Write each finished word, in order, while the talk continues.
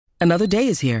Another day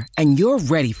is here, and you're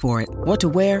ready for it. What to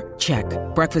wear? Check.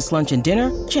 Breakfast, lunch, and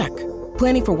dinner? Check.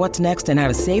 Planning for what's next and how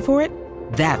to save for it?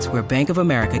 That's where Bank of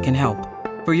America can help.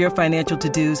 For your financial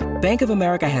to-dos, Bank of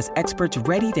America has experts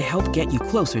ready to help get you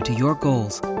closer to your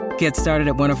goals. Get started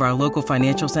at one of our local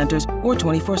financial centers or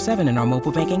 24/7 in our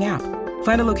mobile banking app.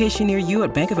 Find a location near you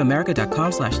at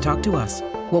bankofamerica.com/talktous.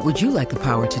 What would you like the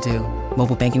power to do?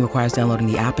 Mobile banking requires downloading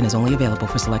the app and is only available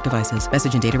for select devices.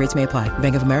 Message and data rates may apply.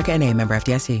 Bank of America N.A., member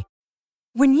FDIC.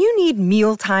 When you need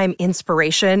mealtime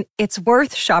inspiration, it's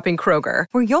worth shopping Kroger,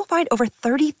 where you'll find over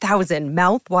 30,000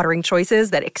 mouth-watering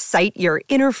choices that excite your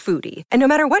inner foodie. And no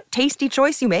matter what tasty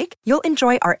choice you make, you'll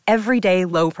enjoy our everyday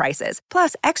low prices,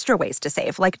 plus extra ways to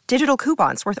save, like digital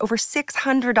coupons worth over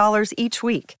 $600 each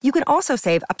week. You can also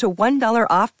save up to $1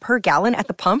 off per gallon at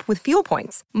the pump with fuel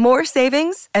points. More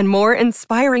savings and more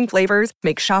inspiring flavors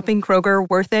make shopping Kroger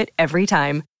worth it every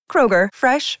time. Kroger,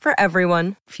 fresh for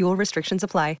everyone. Fuel restrictions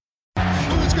apply.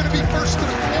 Who's going to be first to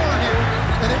the floor here?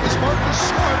 And it was Marcus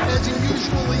Smart, as he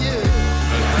usually is.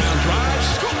 Brown drives,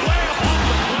 scoop layup off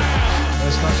the glass.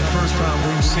 That's not the first time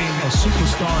we've seen a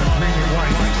superstar in green and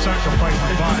white sacrifice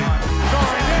the body.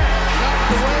 Sorry,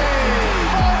 knocked away.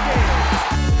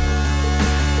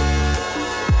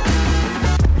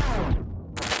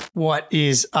 What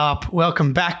is up?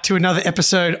 Welcome back to another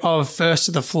episode of First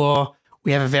to the Floor.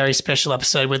 We have a very special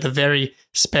episode with a very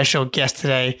special guest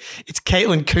today. It's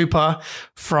Caitlin Cooper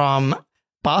from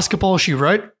Basketball She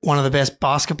Wrote, one of the best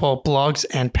basketball blogs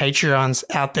and Patreons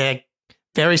out there.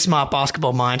 Very smart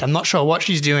basketball mind. I'm not sure what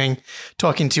she's doing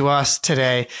talking to us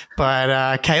today,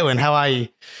 but Caitlin, how are you?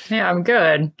 Yeah, I'm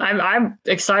good. I'm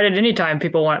excited anytime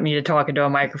people want me to talk into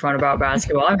a microphone about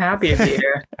basketball. I'm happy to be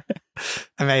here.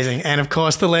 Amazing. And of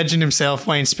course, the legend himself,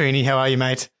 Wayne Spooney. How are you,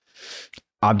 mate?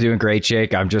 I'm doing great,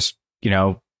 Jake. I'm just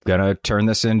gonna turn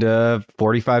this into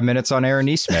 45 minutes on Aaron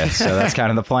Nesmith. So that's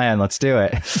kind of the plan. Let's do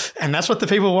it. And that's what the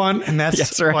people want, and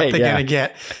that's right, what they're gonna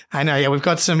get. I know. Yeah, we've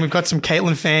got some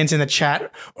Caitlin fans in the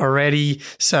chat already.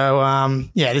 So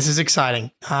this is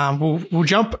exciting. We'll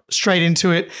jump straight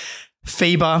into it.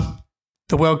 FIBA,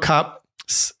 the World Cup,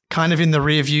 kind of in the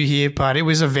rear view here, but it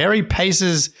was a very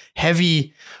Pacers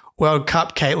heavy World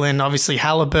Cup, Caitlin. Obviously,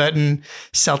 Halliburton,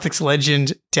 Celtics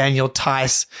legend Daniel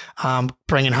Tice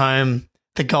bringing home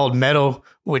the gold medal,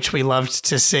 which we loved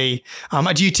to see.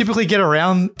 Do you typically get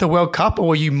around the World Cup,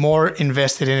 or are you more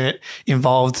invested in it,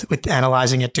 involved with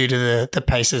analyzing it due to the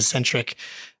Pacers-centric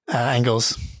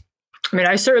angles? I mean,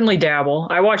 I certainly dabble.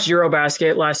 I watched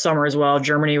Eurobasket last summer as well.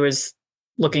 Germany was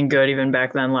looking good even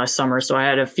back then last summer, so I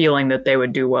had a feeling that they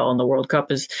would do well in the World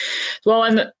Cup as well.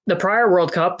 And the prior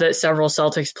World Cup that several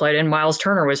Celtics played in, Miles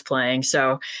Turner was playing,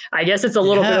 so I guess it's a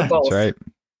little bit of both. That's right.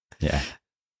 Yeah.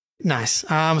 Nice.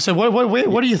 So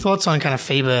what are your thoughts on kind of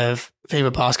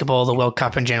FIBA basketball, the World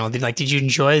Cup in general? Did you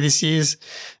enjoy this year's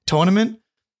tournament?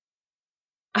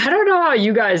 I don't know how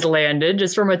you guys landed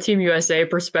just from a Team USA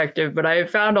perspective, but I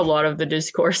found a lot of the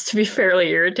discourse to be fairly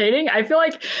irritating. I feel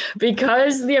like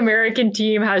because the American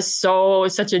team has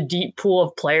such a deep pool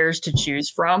of players to choose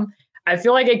from, I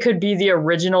feel like it could be the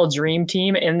original dream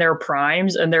team in their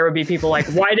primes, and there would be people like,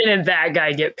 why didn't that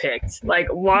guy get picked? Like,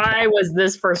 why was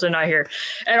this person not here?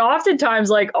 And oftentimes,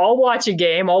 like, I'll watch a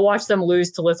game, I'll watch them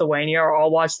lose to Lithuania, or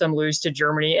I'll watch them lose to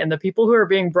Germany, and the people who are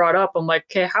being brought up, I'm like,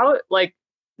 okay, how, like,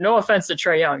 no offense to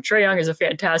Trae Young. Trae Young is a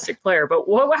fantastic player, but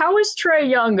how is Trae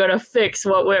Young going to fix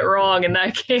what went wrong in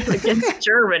that game against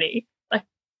Germany? Like,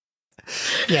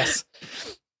 yes.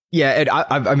 Yeah, and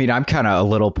I mean, I'm kind of a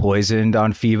little poisoned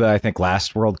on FIBA. I think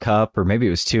last World Cup, or maybe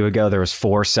it was 2 ago, there was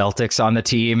 4 Celtics on the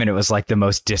team, and it was like the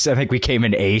most I think we came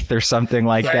in 8th or something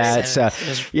like that. So,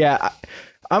 yeah,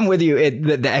 I'm with you.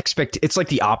 It's like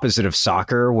the opposite of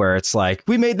soccer, where it's like,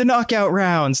 we made the knockout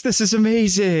rounds. This is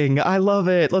amazing. I love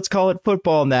it. Let's call it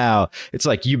football now. It's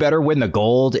like, you better win the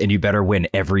gold, and you better win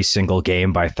every single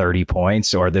game by 30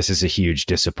 points, or this is a huge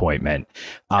disappointment.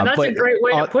 And that's a great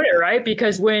way to put it, right?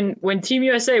 Because when Team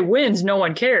USA wins, no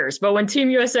one cares. But when Team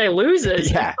USA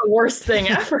loses, it's the worst thing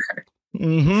ever.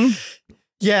 Mm-hmm.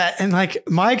 Yeah, and like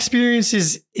my experience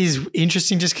is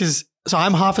interesting just because. So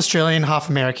I'm half Australian, half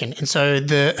American. And so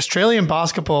the Australian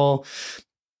basketball,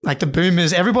 like the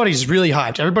Boomers, everybody's really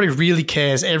hyped. Everybody really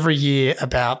cares every year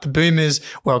about the Boomers,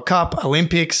 World Cup,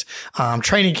 Olympics,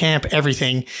 training camp,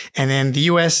 everything. And then the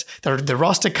US, the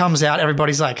roster comes out.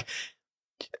 Everybody's like,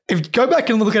 if you go back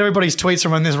and look at everybody's tweets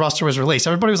from when this roster was released,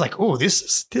 everybody was like, oh,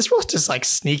 this roster's like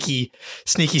sneaky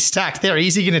stacked. They're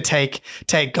easy going to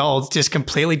take gold, just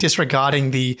completely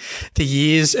disregarding the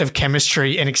years of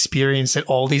chemistry and experience that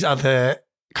all these other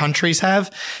countries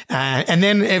have, and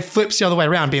then it flips the other way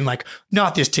around, being like,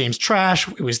 "Not this team's trash.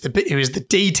 It was the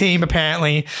D team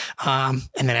apparently." And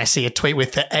then I see a tweet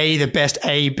with the best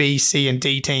A, B, C, and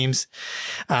D teams.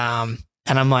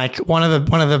 And I'm like, one of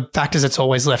the factors that's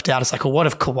always left out is like, well, what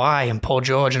if Kawhi and Paul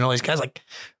George and all these guys, like,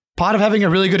 part of having a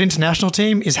really good international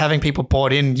team is having people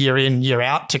bought in, year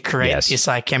out to create this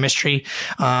like chemistry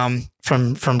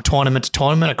from tournament to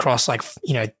tournament across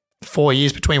 4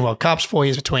 years between World Cups, 4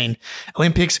 years between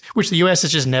Olympics, which the US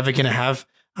is just never going to have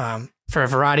for a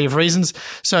variety of reasons.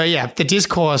 So yeah, the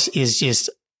discourse is just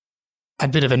a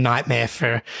bit of a nightmare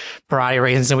for a variety of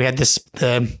reasons. And we had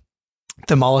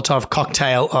the Molotov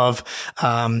cocktail of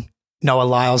Noah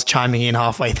Lyles chiming in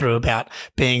halfway through about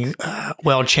being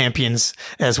world champions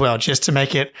as well, just to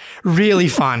make it really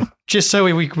fun, just so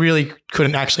we really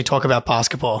couldn't actually talk about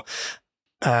basketball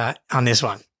on this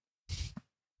one.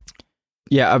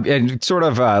 Yeah, and sort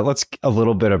of let's a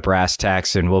little bit of brass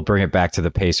tacks, and we'll bring it back to the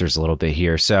Pacers a little bit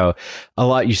here. So a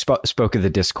lot, you spoke of the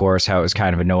discourse, how it was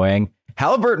kind of annoying.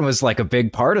 Halliburton was like a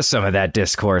big part of some of that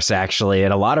discourse, actually.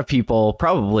 And a lot of people,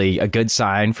 probably a good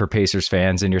sign for Pacers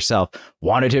fans and yourself,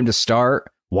 wanted him to start,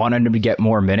 wanted him to get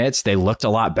more minutes. They looked a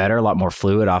lot better, a lot more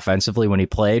fluid offensively when he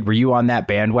played. Were you on that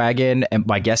bandwagon? And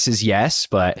my guess is yes,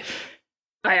 but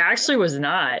I actually was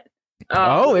not.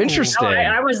 Interesting. No,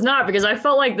 I was not, because I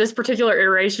felt like this particular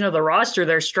iteration of the roster,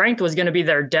 their strength was going to be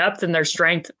their depth, and their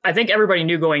strength, I think everybody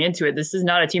knew going into it, this is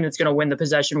not a team that's going to win the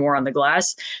possession war on the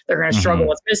glass. They're going to struggle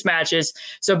with mismatches.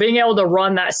 So being able to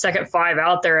run that second five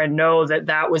out there and know that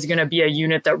that was going to be a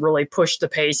unit that really pushed the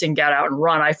pace and got out and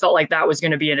run, I felt like that was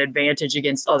going to be an advantage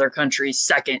against other countries'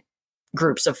 second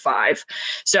groups of five.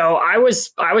 So I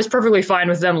was perfectly fine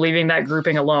with them leaving that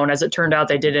grouping alone. As it turned out,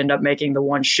 they did end up making the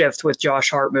one shift with Josh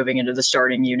Hart moving into the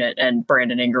starting unit and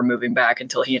Brandon Ingram moving back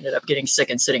until he ended up getting sick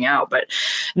and sitting out. But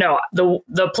no,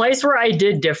 the place where I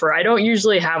did differ, I don't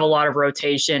usually have a lot of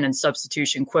rotation and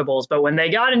substitution quibbles, but when they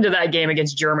got into that game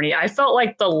against Germany, I felt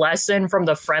like the lesson from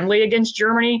the friendly against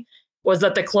Germany was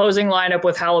that the closing lineup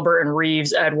with Halliburton,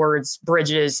 Reeves, Edwards,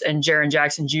 Bridges, and Jaren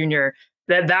Jackson Jr.,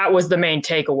 that was the main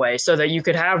takeaway, so that you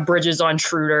could have Bridges on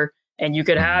Schroeder and you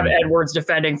could have Edwards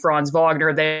defending Franz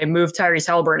Wagner. They moved Tyrese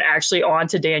Halliburton actually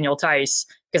onto Daniel Tice,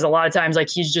 because a lot of times, like,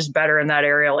 he's just better in that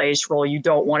aerial ace role. You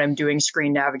don't want him doing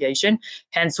screen navigation.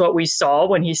 Hence what we saw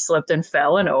when he slipped and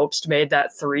fell and Obst made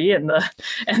that three in the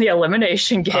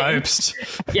elimination game. Obst.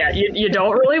 Yeah, you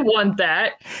don't really want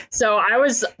that. So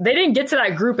they didn't get to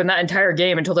that group in that entire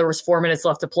game until there was 4 minutes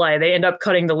left to play. They end up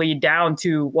cutting the lead down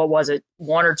to,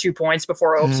 1 or 2 points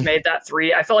before Obst made that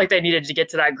three. I felt like they needed to get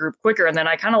to that group quicker. And then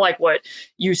I kind of like what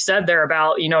you said there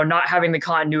about, not having the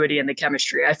continuity and the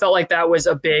chemistry. I felt like that was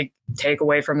a big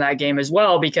takeaway from that game as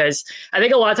well, because I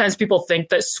think a lot of times people think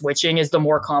that switching is the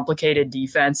more complicated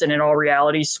defense, and in all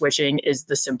reality, switching is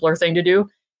the simpler thing to do.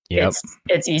 Yep.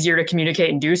 It's easier to communicate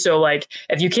and do so. Like,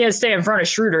 if you can't stay in front of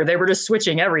Schroeder, they were just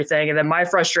switching everything. And then my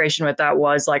frustration with that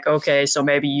was like, okay, so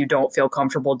maybe you don't feel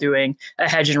comfortable doing a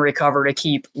hedge and recover to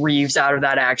keep Reeves out of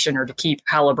that action or to keep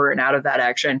Halliburton out of that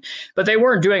action. But they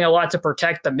weren't doing a lot to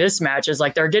protect the mismatches.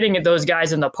 Like, they're getting those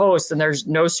guys in the post and there's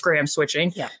no scram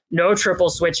switching, no triple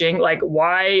switching. Like,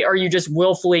 why are you just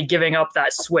willfully giving up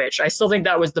that switch? I still think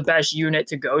that was the best unit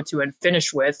to go to and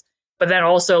finish with. But then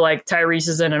also, like, Tyrese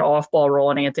is in an off-ball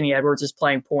role and Anthony Edwards is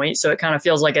playing point. So it kind of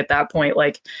feels like at that point,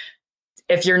 like,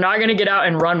 if you're not going to get out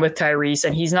and run with Tyrese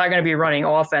and he's not going to be running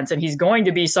offense and he's going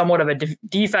to be somewhat of a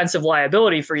defensive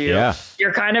liability for you,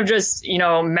 you're kind of just,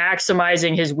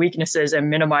 maximizing his weaknesses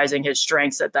and minimizing his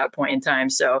strengths at that point in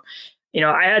time. So,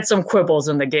 I had some quibbles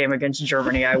in the game against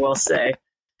Germany, I will say.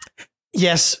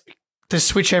 Yes, the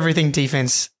switch everything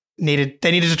defense needed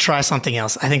to try something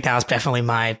else. I think that was definitely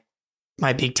my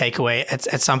big takeaway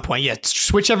at some point. Yeah,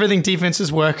 switch everything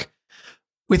defenses work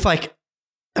with like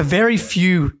a very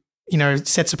few,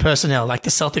 sets of personnel, like the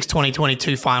Celtics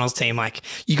 2022 finals team. Like,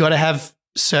 you got to have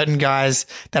certain guys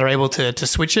that are able to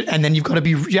switch it. And then you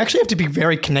actually have to be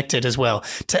very connected as well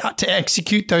to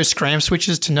execute those scram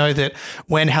switches, to know that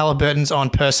when Halliburton's on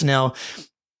personnel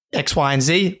X, Y, and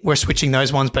Z, we're switching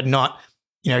those ones, but not,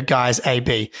 guys A,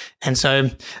 B. And so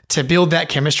to build that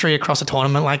chemistry across a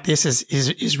tournament like this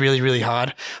is really, really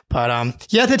hard. But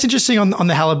that's interesting on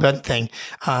the Halliburton thing.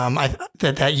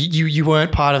 That you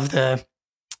weren't part of the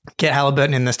get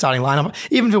Halliburton in the starting lineup.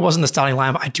 Even if it wasn't the starting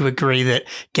lineup, I do agree that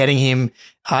getting him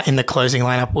in the closing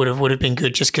lineup would have been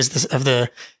good, just because of the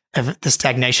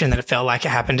stagnation that it felt like it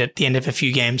happened at the end of a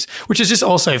few games, which is just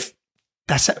also,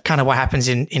 that's kind of what happens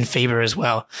in FIBA as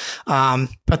well.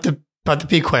 But the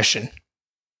big question,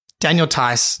 Daniel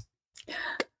Tice.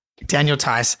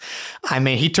 I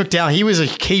mean, he was a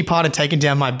key part of taking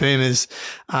down my Boomers.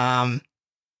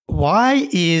 why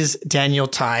is Daniel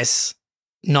Tice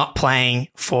not playing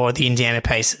for the Indiana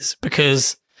Pacers?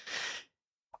 Because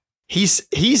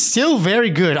he's still very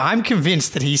good. I'm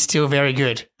convinced that he's still very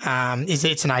good.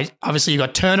 Obviously you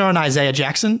got Turner and Isaiah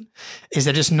Jackson. Is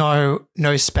there just no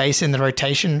space in the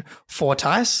rotation for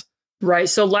Tice? Right.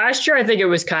 So last year, I think it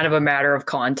was kind of a matter of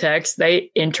context. They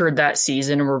entered that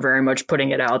season and were very much putting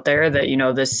it out there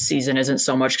that, this season isn't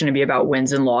so much going to be about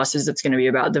wins and losses. It's going to be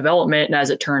about development. And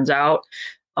as it turns out,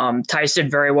 Tice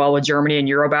did very well with Germany in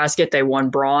Eurobasket. They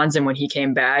won bronze. And when he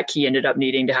came back, he ended up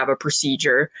needing to have a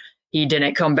procedure. He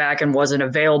didn't come back and wasn't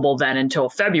available then until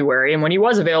February. And when he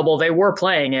was available, they were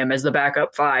playing him as the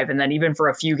backup 5. And then even for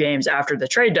a few games after the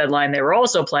trade deadline, they were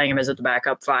also playing him as the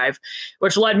backup 5,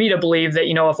 which led me to believe that,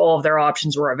 if all of their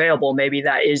options were available, maybe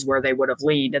that is where they would have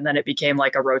leaned. And then it became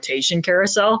like a rotation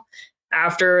carousel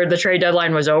after the trade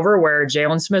deadline was over, where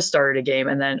Jalen Smith started a game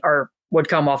and then would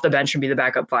come off the bench and be the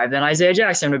backup 5. Then Isaiah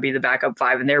Jackson would be the backup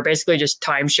 5. And they were basically just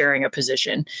time sharing a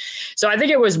position. So I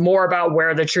think it was more about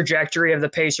where the trajectory of the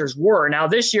Pacers were. Now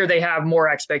this year they have more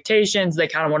expectations. They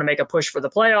kind of want to make a push for the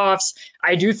playoffs.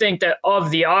 I do think that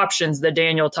of the options, that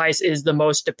Daniel Tice is the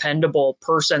most dependable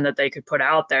person that they could put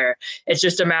out there. It's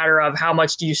just a matter of how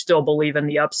much do you still believe in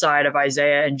the upside of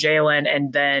Isaiah and Jalen?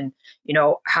 And then,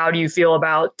 how do you feel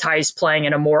about Tice playing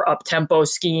in a more up-tempo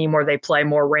scheme where they play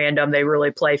more random, they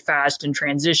really play fast in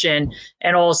transition?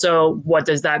 And also, what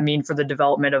does that mean for the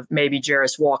development of maybe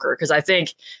Jarris Walker? Because I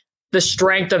think the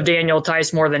strength of Daniel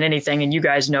Tice more than anything, and you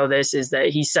guys know this, is that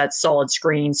he sets solid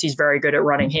screens. He's very good at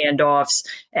running handoffs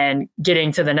and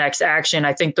getting to the next action.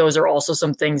 I think those are also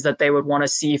some things that they would want to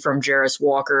see from Jarris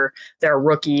Walker, their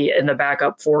rookie in the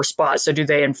backup 4 spot. So do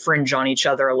they infringe on each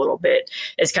other a little bit?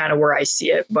 Is kind of where I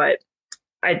see it. But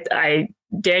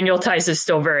Daniel Tice is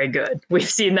still very good. We've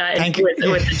seen that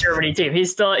with the Germany team.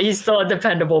 He's still a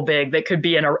dependable big that could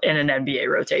be in an NBA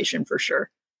rotation for sure.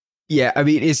 Yeah,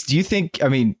 do you think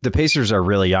the Pacers are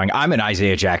really young? I'm an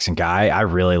Isaiah Jackson guy. I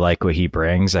really like what he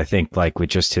brings. I think with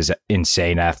just his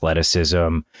insane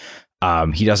athleticism,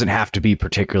 he doesn't have to be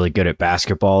particularly good at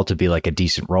basketball to be a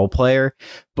decent role player.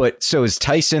 But so is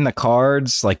Tice in the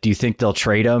cards? Do you think they'll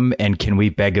trade him? And can we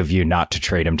beg of you not to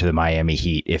trade him to the Miami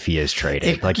Heat if he is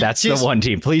traded? That's the one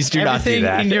team. Please do not do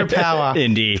that. Everything in your power.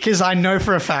 Indeed. Because I know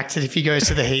for a fact that if he goes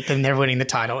to the Heat, then they're winning the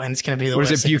title, and it's going to be the worst.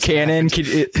 Was it Buchanan?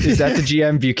 Is that the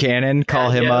GM Buchanan?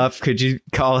 Call him up. Could you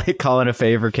call in a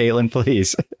favor, Caitlin,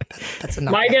 please?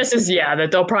 My guess is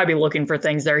that they'll probably be looking for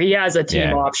things there. He has a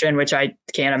team option, which I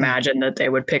can't imagine that they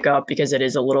would pick up because it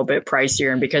is a little bit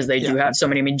pricier and because they do have so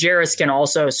many. Jarris can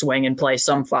also swing and play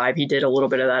some 5. He did a little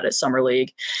bit of that at Summer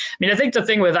League. I think the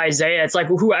thing with Isaiah, it's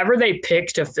whoever they pick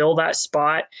to fill that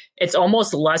spot, it's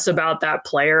almost less about that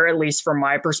player, at least from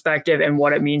my perspective, and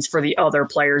what it means for the other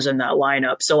players in that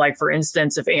lineup. So for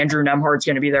instance, if Andrew Nembhard's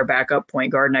going to be their backup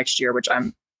point guard next year, which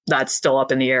that's still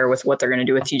up in the air with what they're going to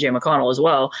do with TJ McConnell as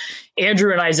well.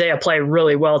 Andrew and Isaiah play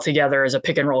really well together as a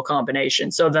pick and roll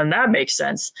combination. So then that makes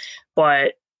sense.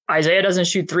 But Isaiah doesn't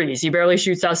shoot threes. He barely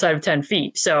shoots outside of 10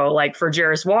 feet. So for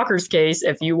Jarris Walker's case,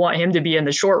 if you want him to be in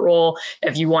the short roll,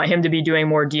 if you want him to be doing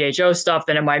more DHO stuff,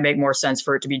 then it might make more sense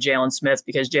for it to be Jalen Smith,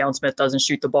 because Jalen Smith doesn't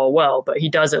shoot the ball well, but he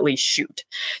does at least shoot.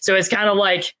 So it's kind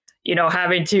of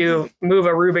having to move a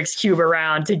Rubik's Cube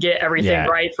around to get everything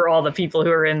right for all the people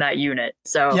who are in that unit.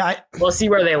 So we'll see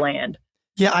where they land.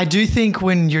 Yeah, I do think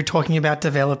when you're talking about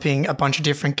developing a bunch of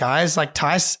different guys like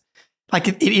Tice,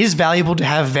 it is valuable to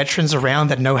have veterans around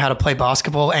that know how to play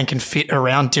basketball and can fit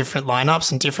around different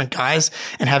lineups and different guys.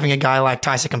 And having a guy like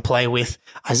Tice that can play with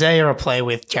Isaiah or play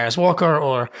with Jarris Walker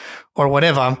or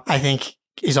whatever, I think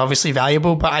is obviously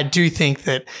valuable. But I do think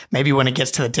that maybe when it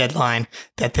gets to the deadline,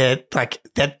 that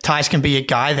that Tice can be a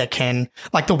guy that can,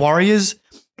 the Warriors.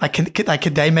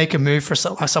 Could they make a move for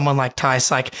someone like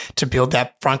Tice, to build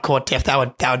that front court depth?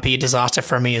 That would be a disaster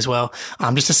for me as well.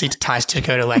 Just to see Tice to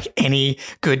go to any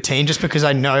good team, just because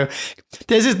I know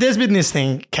there's been this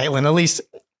thing, Caitlin. At least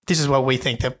this is what we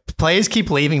think, that players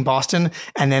keep leaving Boston,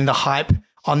 and then the hype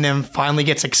on them finally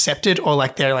gets accepted, or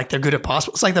they're good at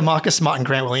basketball. It's like the Marcus Smart and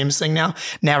Grant Williams thing now.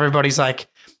 Now everybody's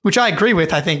which I agree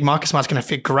with. I think Marcus Smart's going to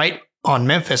fit great on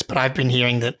Memphis, but I've been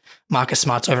hearing that Marcus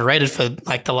Smart's overrated for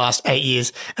the last 8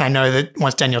 years. And I know that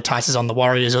once Daniel Tice is on the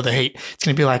Warriors or the Heat, it's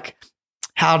going to be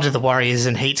how do the Warriors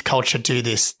and Heat's culture do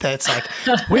this? That's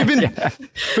we've been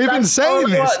saying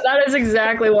this. That is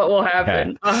exactly what will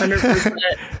happen. 100%.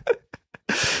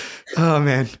 Oh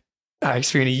man. All right,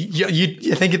 Sweeney,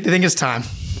 you think it's time.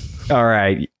 All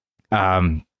right.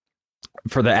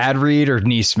 For the ad read or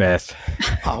Neesmith?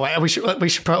 Oh, wait, we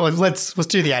should probably let's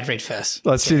do the ad read first.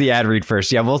 Let's do the ad read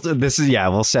first. Yeah,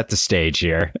 we'll set the stage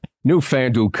here. New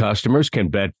FanDuel customers can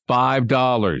bet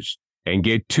 $5 and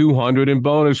get $200 in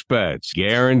bonus bets,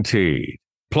 guaranteed.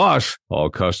 Plus,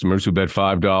 all customers who bet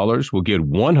 $5 will get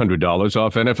 $100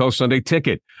 off NFL Sunday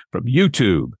Ticket from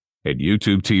YouTube and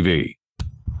YouTube TV.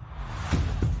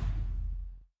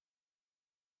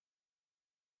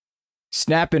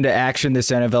 Snap into action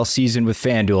this NFL season with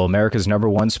FanDuel, America's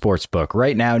 #1 sportsbook.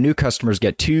 Right now, new customers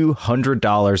get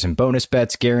 $200 in bonus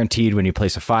bets guaranteed when you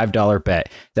place a $5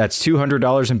 bet. That's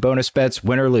 $200 in bonus bets,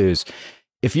 win or lose.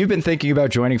 If you've been thinking about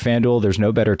joining FanDuel, there's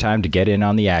no better time to get in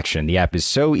on the action. The app is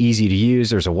so easy to use.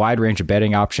 There's a wide range of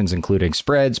betting options, including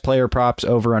spreads, player props,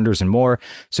 over-unders, and more.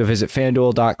 So visit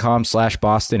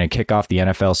FanDuel.com/Boston and kick off the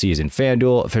NFL season.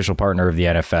 FanDuel, official partner of the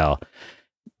NFL.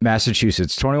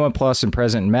 Massachusetts, 21 plus and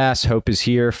present in Mass. Hope is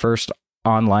here. First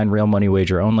online real money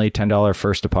wager only. $10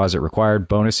 first deposit required.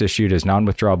 Bonus issued as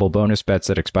non-withdrawable bonus bets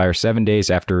that expire 7 days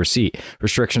after receipt.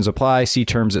 Restrictions apply. See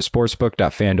terms at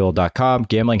sportsbook.fanduel.com.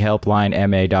 Gambling helpline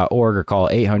ma.org or call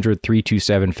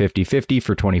 800-327-5050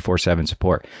 for 24/7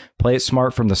 support. Play it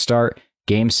smart from the start.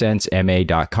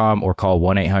 GameSenseMA.com or call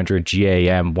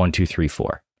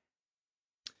 1-800-GAM-1234.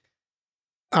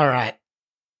 All right.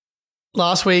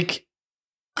 Last week,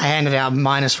 I handed out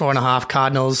 -4.5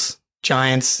 Cardinals,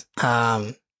 Giants.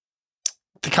 The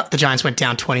Giants went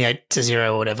down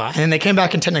 28-0 or whatever. And then they came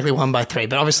back and technically won by 3.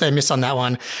 But obviously I missed on that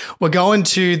one. We're going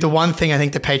to the one thing I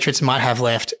think the Patriots might have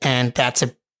left, and that's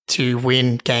to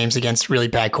win games against really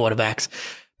bad quarterbacks.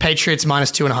 Patriots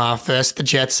 -2.5 versus the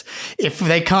Jets. If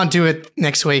they can't do it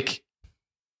next week,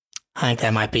 I think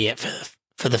that might be it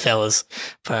for the fellas.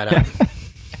 But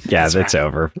yeah, it's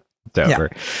over. It's over.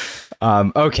 Yeah.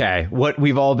 Okay, what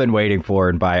we've all been waiting for,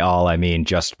 and by all I mean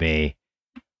just me.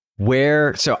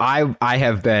 So I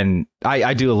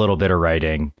do a little bit of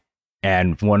writing,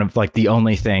 and one of the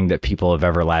only thing that people have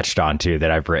ever latched onto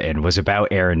that I've written was about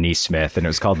Aaron Nesmith, and it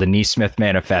was called the Nesmith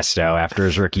Manifesto after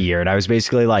his rookie year, and I was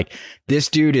basically like, this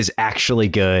dude is actually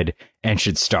good and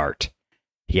should start.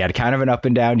 He had kind of an up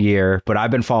and down year, but I've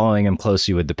been following him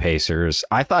closely with the Pacers.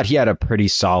 I thought he had a pretty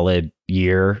solid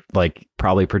year,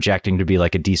 probably projecting to be a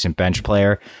decent bench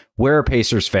player. Where are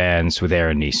Pacers fans with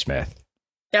Aaron Nesmith?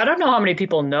 Yeah, I don't know how many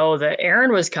people know that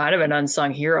Aaron was kind of an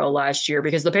unsung hero last year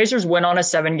because the Pacers went on a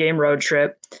 7-game road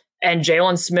trip. And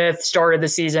Jalen Smith started the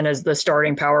season as the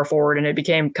starting power forward, and it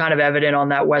became kind of evident on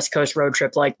that West Coast road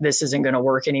trip, this isn't going to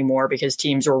work anymore because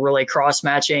teams were really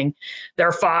cross-matching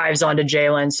their fives onto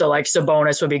Jalen. So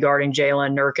Sabonis would be guarding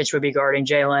Jalen, Nurkic would be guarding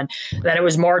Jalen. Then it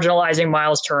was marginalizing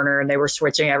Miles Turner, and they were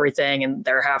switching everything, and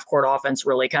their half-court offense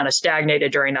really kind of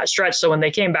stagnated during that stretch. So when they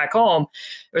came back home,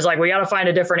 it was we got to find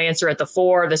a different answer at the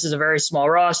 4. This is a very small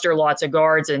roster, lots of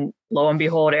guards, and lo and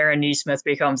behold, Aaron Nesmith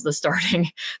becomes the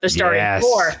starting yes.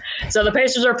 4. So the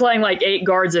Pacers are playing 8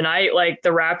 guards a night. The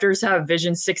Raptors have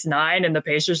Vision 6'9", and the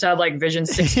Pacers have Vision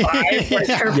 6'5".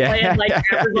 They're playing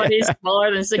everybody's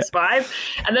smaller than 6'5".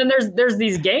 And then there's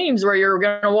these games where you're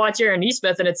going to watch Aaron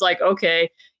Nesmith, and it's okay.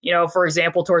 For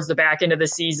example, towards the back end of the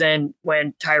season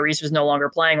when Tyrese was no longer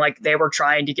playing, they were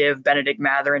trying to give Benedict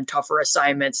Mathurin tougher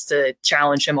assignments to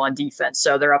challenge him on defense.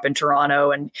 So they're up in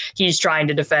Toronto and he's trying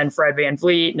to defend Fred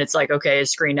VanVleet. And it's okay,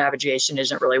 his screen navigation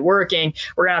isn't really working.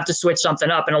 We're going to have to switch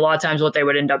something up. And a lot of times what they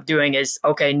would end up doing is,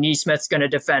 okay, Nesmith's going to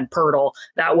defend Pirtle.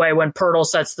 That way, when Pirtle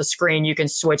sets the screen, you can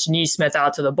switch Nesmith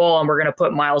out to the ball, and we're going to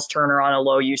put Miles Turner on a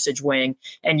low usage wing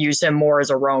and use him more as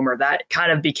a roamer. That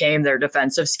kind of became their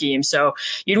defensive scheme. So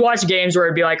you'd watch games where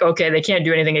it'd be okay, they can't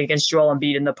do anything against Joel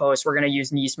Embiid in the post. We're going to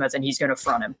use Nesmith and he's going to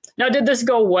front him. Now, did this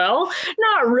go well?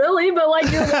 Not really, but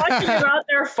you're watching him out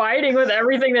there fighting with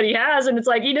everything that he has, and it's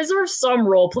he deserves some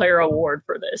role player award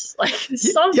for this.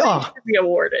 Something should be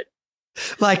awarded.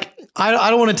 I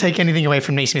don't want to take anything away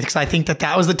from Nesmith because I think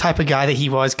that was the type of guy that he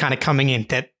was kind of coming in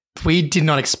that we did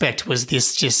not expect was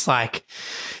this just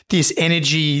this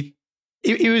energy.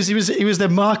 It was the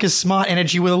Marcus Smart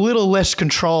energy with a little less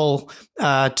control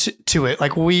to it. I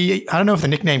don't know if the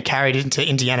nickname carried into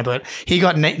Indiana, but he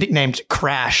got nicknamed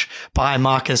Crash by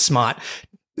Marcus Smart.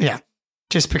 Yeah,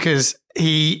 just because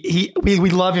we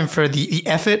love him for the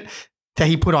effort that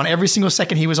he put on every single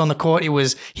second he was on the court. He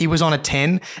was on a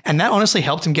 10, and that honestly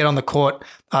helped him get on the court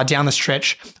down the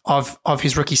stretch of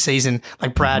his rookie season.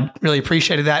 Brad really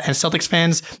appreciated that, and Celtics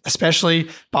fans, especially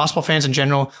basketball fans in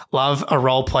general, love a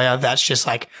role player that's just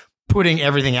putting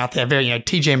everything out there, very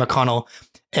TJ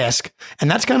McConnell-esque, and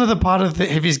that's kind of the part of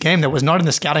his game that was not in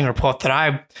the scouting report that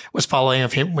I was following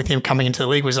of him with him coming into the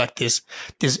league was this.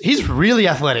 He's really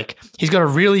athletic. He's got a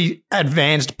really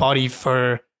advanced body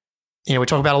for. We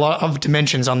talk about a lot of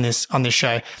dimensions on this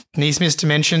show. Nesmith's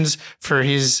dimensions for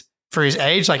his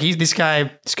age, this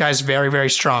guy's very, very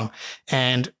strong.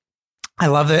 And I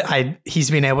love that he's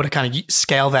been able to kind of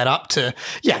scale that up to,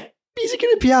 is he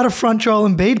going to be able to front Joel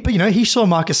Embiid? But he saw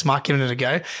Marcus Smart giving it a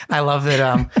go. I love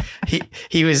that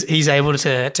he's able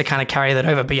to kind of carry that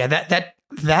over. But yeah,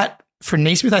 that for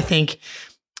Neesmith, I think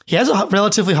he has a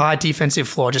relatively high defensive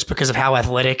floor just because of how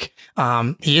athletic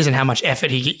he is and how much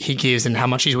effort he gives and how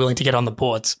much he's willing to get on the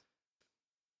boards.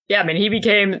 Yeah, I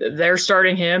mean, they're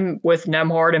starting him with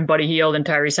Nembhard and Buddy Hield and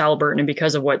Tyrese Halliburton. And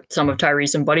because of what some of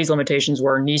Tyrese and Buddy's limitations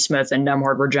were, Neesmith and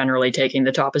Nembhard were generally taking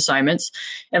the top assignments.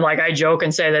 And like I joke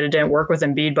and say that it didn't work with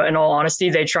Embiid, but in all honesty,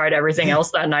 they tried everything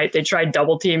else that night. They tried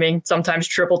double teaming, sometimes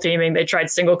triple teaming. They tried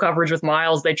single coverage with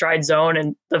Miles. They tried zone,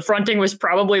 and the fronting was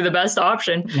probably the best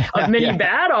option of many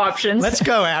bad options. Let's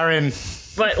go, Aaron.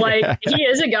 But he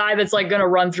is a guy that's going to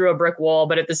run through a brick wall.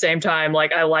 But at the same time,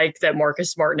 I like that Marcus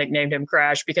Smart nicknamed him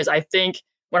Crash, because I think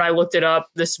when I looked it up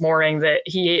this morning that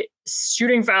he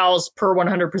shooting fouls per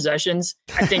 100 possessions,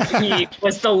 I think he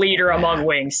was the leader among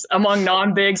wings. Among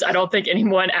non-bigs, I don't think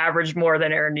anyone averaged more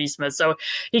than Aaron Neesmith. So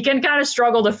he can kind of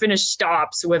struggle to finish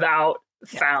stops without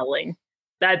fouling.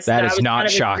 That is not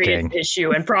shocking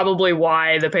issue, and probably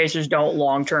why the Pacers don't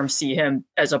long-term see him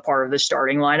as a part of the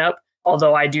starting lineup.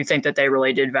 Although I do think that they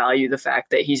really did value the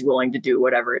fact that he's willing to do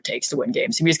whatever it takes to win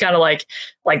games. He's kind of like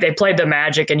they played the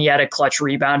Magic and he had a clutch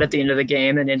rebound at the end of the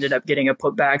game and ended up getting a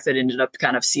putback that ended up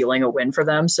kind of sealing a win for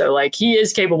them. So he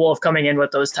is capable of coming in with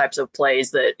those types of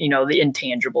plays that, the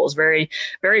intangibles, very,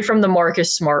 very from the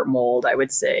Marcus Smart mold, I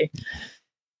would say.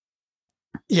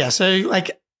 Yeah. So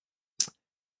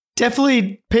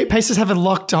definitely, Pacers haven't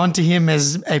locked onto him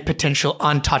as a potential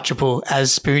untouchable,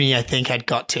 as Spoonie, I think, had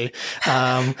got to.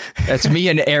 That's me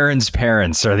and Aaron's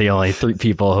parents are the only three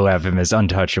people who have him as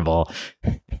untouchable.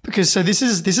 Because this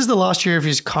is the last year of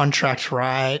his contract,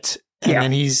 right? And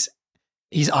then he's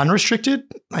unrestricted.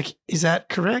 Is that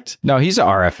correct? No, he's an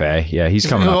RFA. Yeah, he's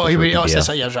coming up.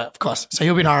 Right, of course. So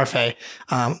he'll be an RFA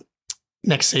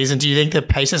next season. Do you think the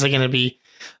Pacers are going to be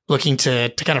looking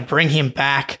to kind of bring him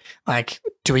back?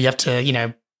 Do we have to,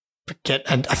 get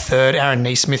a third Aaron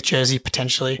Neesmith jersey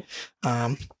potentially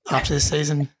after this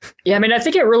season? Yeah, I mean, I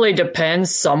think it really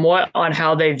depends somewhat on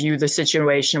how they view the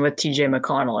situation with TJ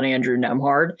McConnell and Andrew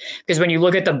Nembhard. Because when you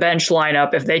look at the bench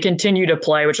lineup, if they continue to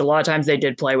play, which a lot of times they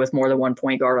did play with more than one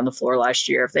point guard on the floor last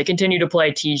year, if they continue to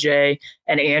play TJ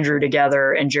and Andrew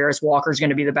together and Jarris Walker's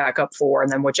going to be the backup four,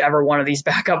 and then whichever one of these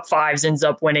backup fives ends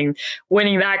up winning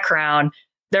that crown,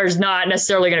 there's not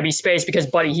necessarily going to be space because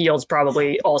Buddy Hield's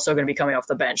probably also going to be coming off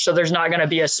the bench. So there's not going to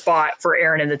be a spot for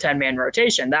Aaron in the 10-man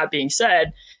rotation. That being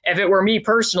said, if it were me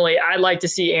personally, I'd like to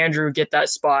see Andrew get that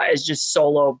spot as just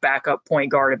solo backup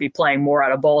point guard to be playing more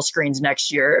out of ball screens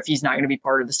next year if he's not going to be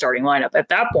part of the starting lineup. At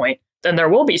that point, then there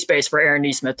will be space for Aaron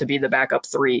Neesmith to be the backup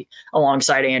three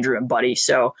alongside Andrew and Buddy.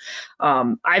 So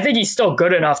I think he's still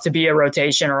good enough to be a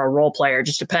rotation or a role player. It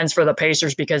just depends for the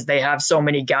Pacers because they have so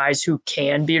many guys who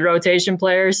can be rotation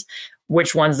players,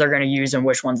 which ones they're going to use and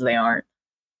which ones they aren't.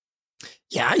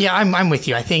 Yeah, I'm with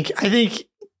you. I think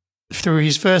through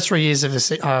his first 3 years of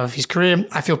his career,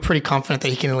 I feel pretty confident that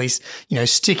he can at least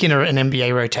stick in an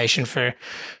NBA rotation for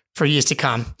years to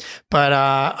come. But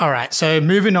all right, so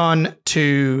moving on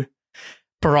to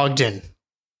Brogdon,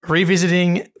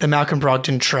 revisiting the Malcolm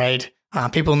Brogdon trade.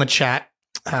 People in the chat,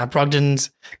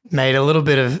 Brogdon's made a little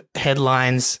bit of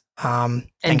headlines.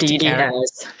 Indeed, he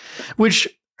has. Which,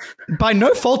 by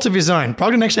no fault of his own,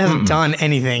 Brogdon actually hasn't done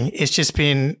anything. It's just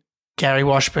been Gary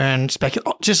Washburn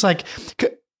just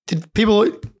did people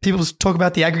talk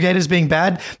about the aggregators being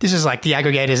bad? This is the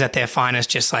aggregators at their finest,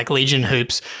 just Legion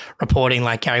Hoops reporting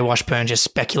Gary Washburn just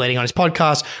speculating on his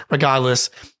podcast.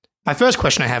 Regardless, my first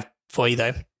question I have for you,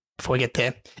 though, before we get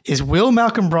there, is will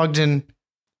Malcolm Brogdon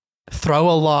throw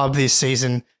a lob this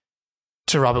season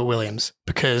to Robert Williams?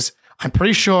 Because I'm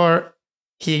pretty sure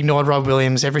he ignored Rob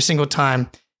Williams every single time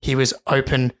he was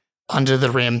open under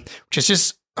the rim, which is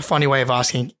just a funny way of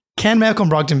asking, can Malcolm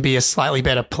Brogdon be a slightly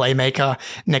better playmaker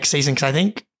next season? Because I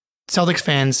think Celtics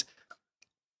fans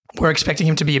were expecting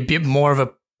him to be a bit more of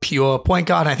a pure point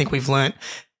guard. I think we've learned,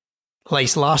 at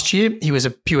least last year, he was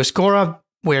a pure scorer,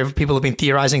 where people have been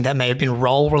theorizing that may have been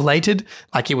role related,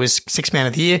 like it was sixth man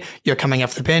of the year. You're coming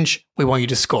off the bench. We want you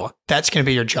to score. That's going to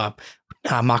be your job.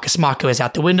 Marcus Smart goes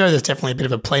out the window. There's definitely a bit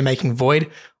of a playmaking void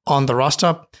on the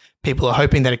roster. People are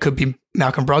hoping that it could be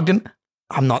Malcolm Brogdon.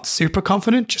 I'm not super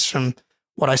confident just from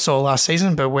what I saw last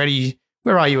season, but where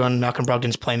are you on Malcolm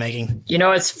Brogdon's playmaking?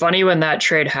 It's funny when that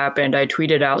trade happened, I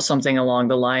tweeted out something along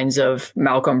the lines of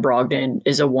Malcolm Brogdon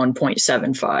is a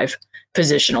 1.75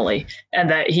 positionally, and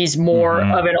that he's more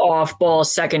of an off-ball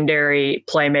secondary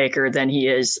playmaker than he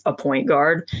is a point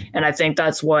guard. And I think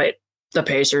that's what the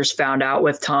Pacers found out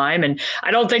with time. And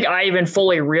I don't think I even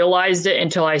fully realized it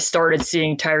until I started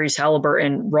seeing Tyrese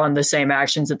Halliburton run the same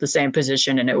actions at the same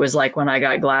position. And it was like when I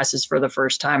got glasses for the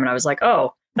first time and I was like,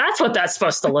 oh, that's what that's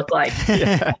supposed to look like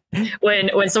when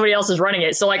somebody else is running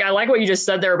it. So like, I like what you just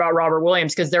said there about Robert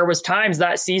Williams, because there was times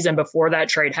that season before that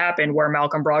trade happened where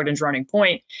Malcolm Brogdon's running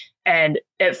point. And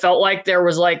it felt like there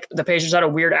was like the Pacers had a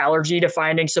weird allergy to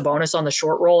finding Sabonis on the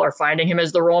short roll or finding him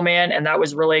as the roll man. And that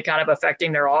was really kind of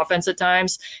affecting their offense at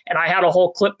times. And I had a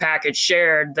whole clip package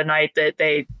shared the night that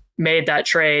they made that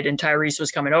trade and Tyrese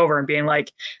was coming over and being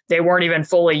like, they weren't even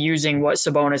fully using what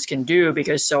Sabonis can do,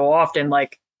 because so often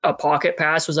like a pocket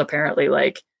pass was apparently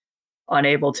like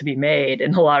unable to be made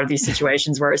in a lot of these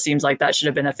situations where it seems like that should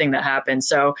have been a thing that happened.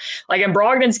 So like in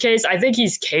Brogdon's case, I think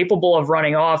he's capable of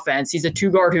running offense. He's a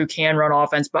 2-guard who can run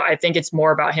offense, but I think it's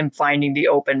more about him finding the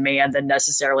open man than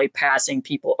necessarily passing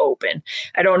people open.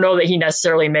 I don't know that he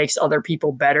necessarily makes other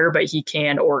people better, but he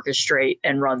can orchestrate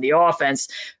and run the offense.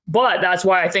 But that's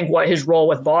why I think what his role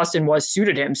with Boston was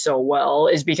suited him so well,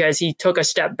 is because he took a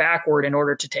step backward in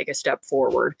order to take a step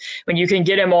forward. When you can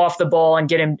get him off the ball and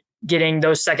get him getting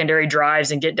those secondary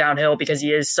drives and get downhill, because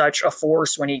he is such a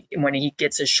force when he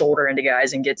gets his shoulder into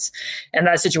guys and gets in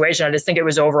that situation. I just think it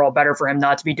was overall better for him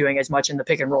not to be doing as much in the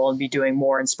pick and roll and be doing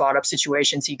more in spot up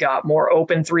situations. He got more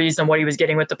open threes than what he was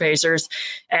getting with the Pacers.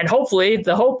 And hopefully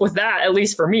the hope with that, at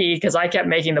least for me, because I kept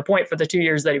making the point for the 2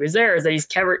 years that he was there, is that he's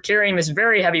carrying this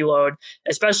very heavy load,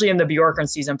 especially in the Bjorkgren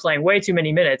season, playing way too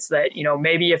many minutes, that, you know,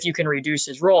 maybe if you can reduce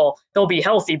his role, he'll be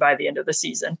healthy by the end of the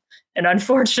season. And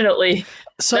unfortunately,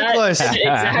 so close.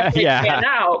 Exactly pan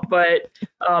out, but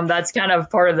that's kind of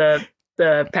part of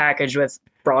the package with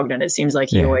Brogdon. It seems like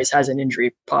he always has an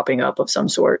injury popping up of some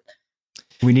sort.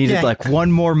 We needed like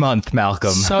one more month,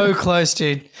 Malcolm. So close,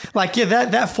 dude. Like,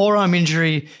 that forearm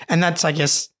injury, and that's, I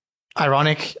guess,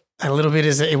 ironic a little bit,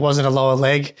 is that it wasn't a lower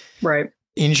leg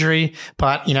injury,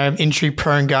 but, you know, injury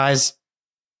prone guys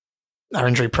are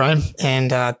injury prone,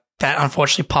 and that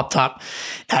unfortunately popped up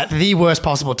at the worst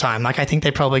possible time. Like, I think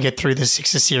they probably get through the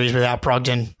Sixers series without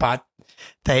Brogdon, but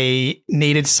they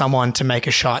needed someone to make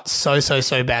a shot so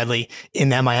badly in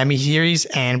that Miami series.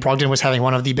 And Brogdon was having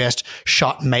one of the best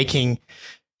shot making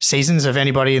seasons of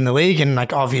anybody in the league and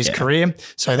like of his career.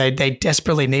 So they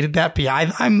desperately needed that. But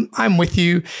yeah, I'm with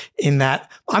you in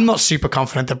that. I'm not super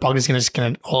confident that Brogdon's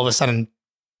going to all of a sudden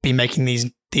be making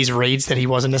these reads that he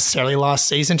wasn't necessarily last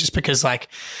season, just because like,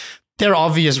 there are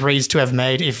obvious reads to have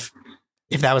made if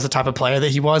that was the type of player that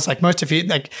he was. Like, most of it,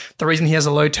 like the reason he has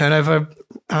a low turnovers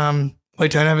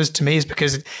to me is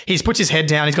because he puts his head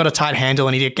down, he's got a tight handle,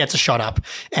 and he gets a shot up.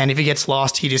 And if he gets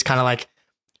lost, he just kind of like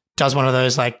does one of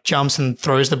those like jumps and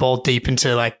throws the ball deep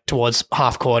into like towards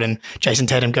half court, and Jason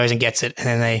Tatum goes and gets it, and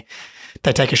then they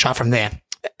take a shot from there.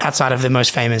 Outside of the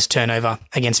most famous turnover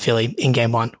against Philly in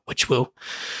Game 1, which will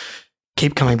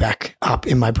keep coming back up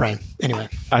in my brain. Anyway,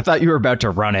 I thought you were about to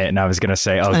run it and I was going to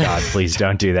say, oh God, please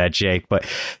don't do that, Jake. But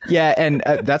yeah. And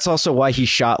that's also why he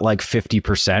shot like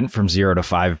 50% from 0 to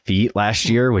 5 feet last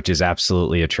year, which is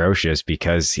absolutely atrocious,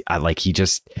 because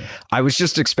I was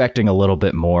just expecting a little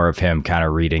bit more of him kind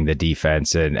of reading the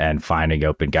defense and finding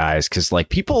open guys. Cause like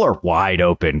people are wide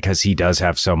open because he does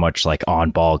have so much like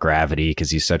on ball gravity because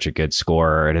he's such a good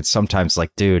scorer. And it's sometimes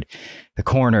like, dude, the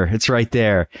corner, it's right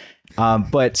there.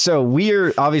 But so we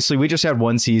just had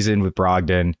one season with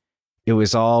Brogdon. It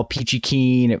was all peachy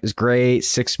keen. It was great.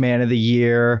 6th man of the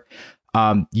year.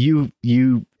 You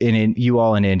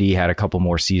all in Indy had a couple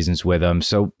more seasons with him.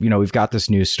 So, you know, we've got this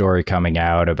news story coming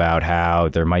out about how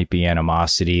there might be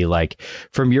animosity. Like,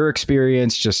 from your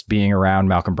experience, just being around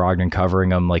Malcolm Brogdon,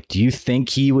 covering him, like, do you think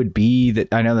he would be that?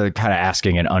 I know they're kind of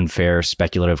asking an unfair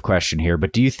speculative question here,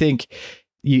 but do you think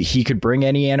he could bring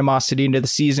any animosity into the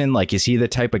season? Like, is he the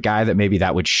type of guy that maybe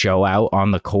that would show out on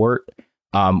the court?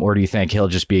 Or do you think he'll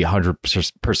just be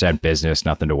 100% business,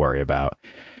 nothing to worry about?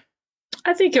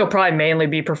 I think he'll probably mainly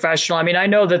be professional. I mean, I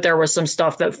know that there was some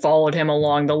stuff that followed him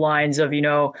along the lines of, you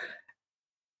know,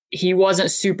 he wasn't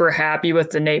super happy with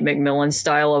the Nate McMillan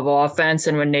style of offense.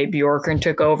 And when Nate Bjorkgren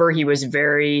took over, he was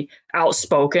very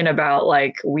outspoken about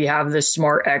like, we have this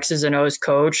smart X's and O's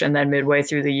coach. And then midway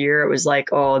through the year, it was like,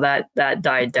 oh, that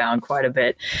died down quite a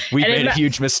bit. We made a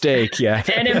huge mistake. Yeah.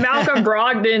 And in Malcolm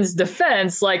Brogdon's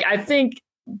defense, like, I think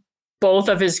both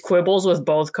of his quibbles with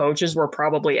both coaches were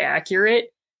probably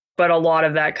accurate, but a lot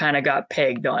of that kind of got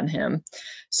pegged on him.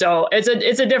 So it's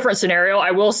a different scenario.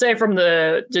 I will say, from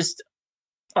the just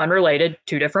unrelated,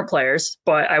 2 different players,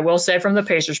 but I will say from the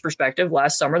Pacers perspective,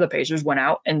 last summer, the Pacers went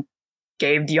out and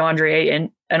gave DeAndre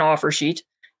Ayton an offer sheet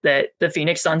that the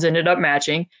Phoenix Suns ended up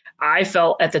matching. I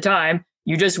felt at the time,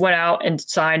 You just went out and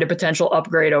signed a potential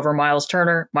upgrade over Miles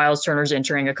Turner. Miles Turner's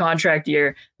entering a contract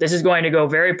year. This is going to go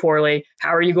very poorly.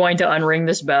 How are you going to unring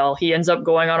this bell? He ends up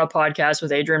going on a podcast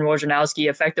with Adrian Wojnarowski,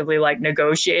 effectively like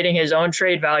negotiating his own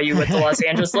trade value with the Los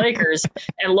Angeles Lakers.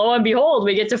 And lo and behold,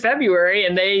 we get to February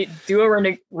and they do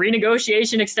a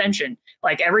renegotiation extension.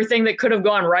 Like everything that could have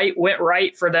gone right went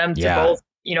right for them to both,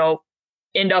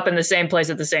 end up in the same place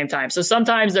at the same time. So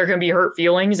sometimes there can be hurt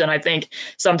feelings. And I think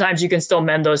sometimes you can still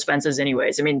mend those fences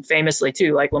anyways. I mean, famously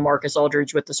too, like LaMarcus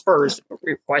Aldridge with the Spurs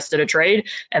requested a trade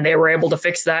and they were able to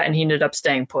fix that and he ended up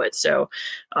staying put. So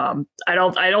I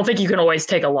don't think you can always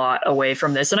take a lot away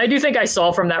from this. And I do think I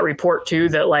saw from that report too,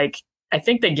 that like, I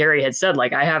think that Gary had said,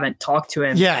 like, I haven't talked to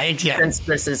him since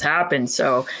this has happened.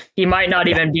 So he might not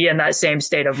even be in that same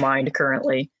state of mind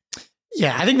currently.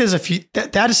 Yeah, I think there's a few,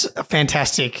 that is a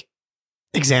fantastic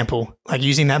example, like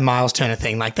using that Miles Turner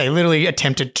thing. Like they literally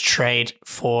attempted to trade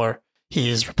for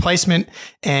his replacement.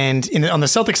 And on the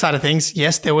Celtics side of things,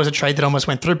 yes, there was a trade that almost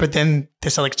went through, but then the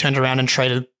Celtics turned around and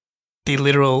traded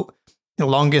the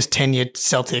longest tenured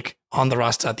Celtic on the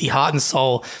roster, the heart and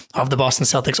soul of the Boston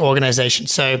Celtics organization.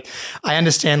 So I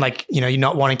understand, like, you're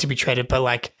not wanting to be traded, but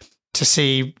like to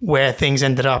see where things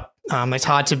ended up, it's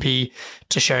hard to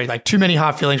show like too many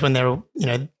hard feelings when they're,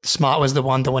 Smart was the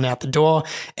one that went out the door.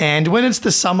 And when it's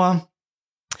the summer,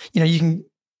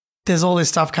 there's all this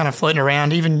stuff kind of floating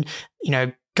around, even,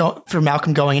 for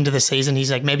Malcolm going into the season, he's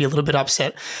like maybe a little bit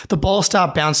upset. The ball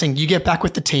start bouncing. You get back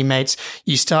with the teammates.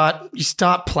 You start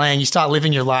playing. You start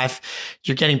living your life.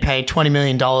 You're getting paid $20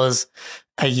 million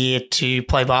a year to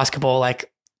play basketball.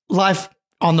 Like life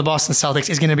on the Boston Celtics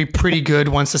is going to be pretty good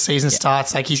once the season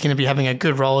starts. Like he's going to be having a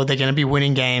good role. They're going to be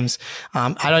winning games.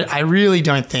 I really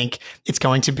don't think it's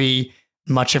going to be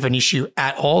much of an issue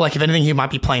at all. Like if anything, he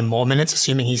might be playing more minutes,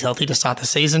 assuming he's healthy to start the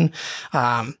season.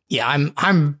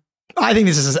 I think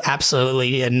this is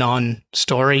absolutely a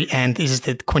non-story, and this is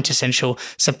the quintessential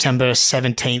September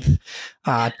 17th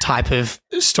type of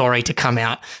story to come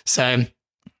out. So,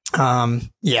 all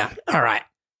right.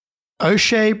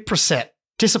 O'Shea Brissett,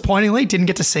 disappointingly, didn't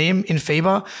get to see him in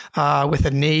FIBA with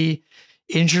a knee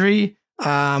injury.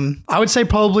 I would say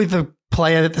probably the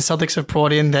player that the Celtics have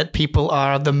brought in that people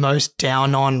are the most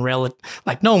down on.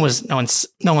 Like people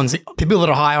that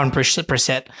are high on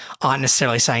Brissett aren't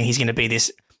necessarily saying he's going to be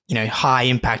this high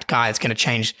impact guy that's going to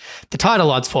change the title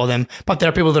odds for them. But there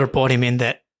are people that have brought him in,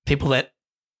 that people that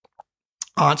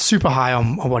aren't super high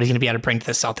on what he's going to be able to bring to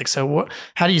the Celtics. So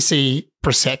how do you see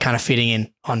Brissett kind of fitting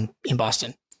in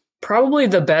Boston? Probably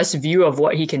the best view of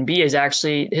what he can be is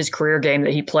actually his career game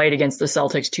that he played against the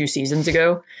Celtics 2 seasons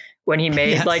ago when he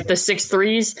made like the 6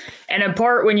 threes. And in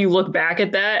part, when you look back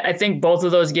at that, I think both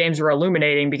of those games were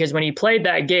illuminating because when he played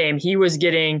that game, he was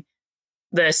getting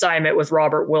the assignment with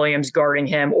Robert Williams guarding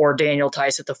him or Daniel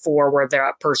Tice at the 4, where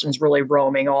that person's really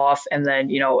roaming off. And then,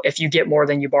 if you get more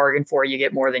than you bargain for, you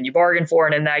get more than you bargain for.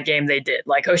 And in that game, they did.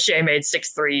 Like O'Shea made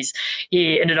 6 threes.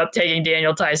 He ended up taking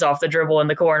Daniel Tice off the dribble in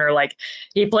the corner. Like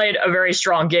he played a very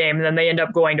strong game. And then they end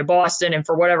up going to Boston. And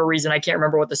for whatever reason, I can't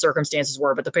remember what the circumstances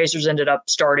were, but the Pacers ended up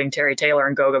starting Terry Taylor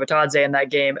and Goga Bitadze in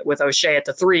that game with O'Shea at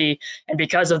the 3. And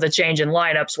because of the change in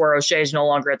lineups where O'Shea is no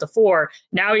longer at the 4,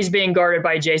 now he's being guarded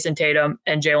by Jason Tatum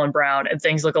and Jaylen Brown, and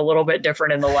things look a little bit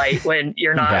different in the light when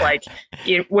you're not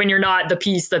when you're not the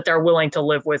piece that they're willing to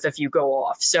live with if you go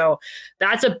off. So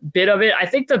that's a bit of it. I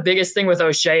think the biggest thing with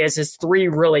O'Shea is his 3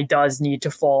 really does need to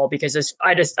fall because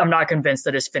I'm not convinced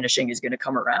that his finishing is going to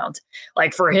come around.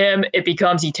 Like for him, it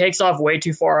becomes he takes off way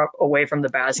too far away from the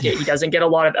basket. He doesn't get a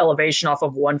lot of elevation off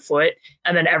of 1 foot,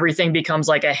 and then everything becomes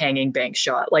like a hanging bank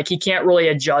shot. Like he can't really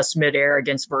adjust midair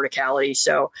against verticality.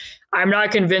 So I'm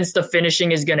not convinced the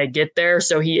finishing is going to get there.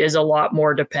 So he is a lot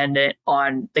more dependent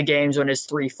on the games when his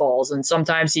 3 falls. And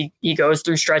sometimes he goes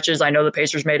through stretches. I know the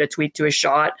Pacers made a tweak to his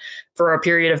shot for a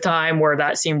period of time where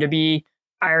that seemed to be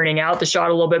ironing out the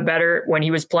shot a little bit better when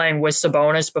he was playing with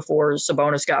Sabonis before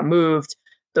Sabonis got moved.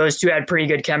 Those two had pretty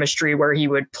good chemistry where he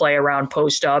would play around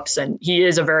post-ups, and he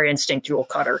is a very instinctual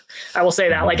cutter. I will say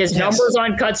that. Like his numbers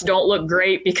on cuts don't look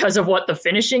great because of what the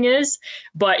finishing is,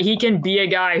 but he can be a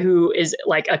guy who is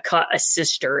like a cut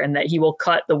assister, and that he will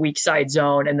cut the weak side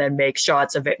zone and then make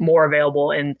shots a bit more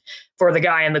available for the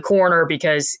guy in the corner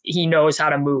because he knows how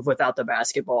to move without the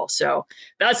basketball. So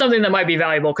that's something that might be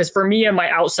valuable because for me and my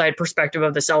outside perspective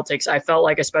of the Celtics, I felt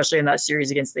like, especially in that series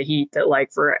against the Heat, that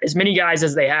like for as many guys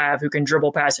as they have who can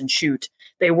dribble, pass, and shoot,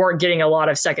 they weren't getting a lot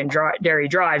of secondary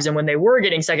drives. And when they were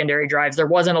getting secondary drives, there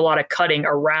wasn't a lot of cutting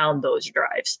around those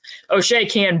drives. O'Shea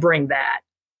can bring that.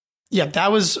 Yeah,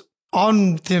 that was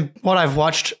on what I've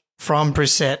watched from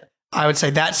Brissett. I would say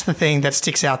that's the thing that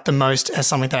sticks out the most as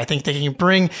something that I think they can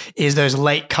bring is those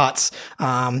late cuts.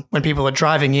 When people are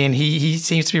driving in, he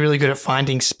seems to be really good at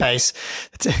finding space.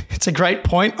 It's a great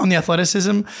point on the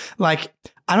athleticism. Like,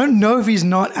 I don't know if he's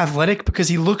not athletic because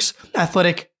he looks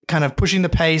athletic, kind of pushing the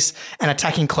pace and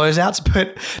attacking closeouts.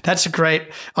 But that's a great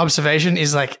observation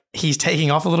is like he's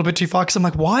taking off a little bit too far because I'm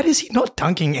like, why is he not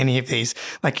dunking any of these?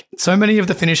 Like so many of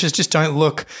the finishes just don't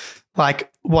look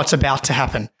like what's about to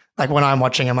happen. Like when I'm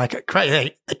watching, I'm like, great,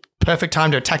 hey, perfect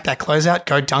time to attack that closeout,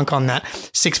 go dunk on that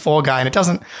 6'4" guy. And it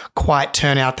doesn't quite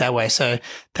turn out that way. So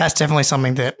that's definitely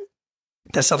something that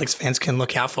the Celtics fans can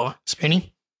look out for.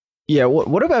 Spoonie? Yeah,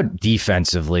 what about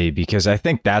defensively? Because I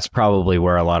think that's probably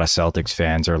where a lot of Celtics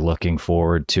fans are looking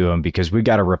forward to him because we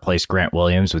got to replace Grant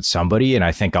Williams with somebody. And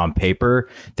I think on paper,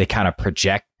 they kind of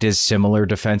project as similar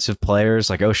defensive players.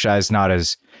 Like Oshai's not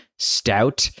as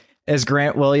stout as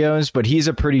Grant Williams, but he's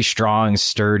a pretty strong,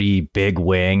 sturdy, big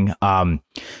wing.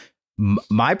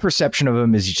 My perception of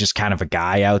him is he's just kind of a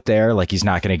guy out there. Like he's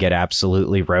not going to get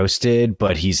absolutely roasted,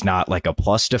 but he's not like a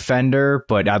plus defender.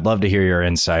 But I'd love to hear your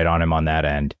insight on him on that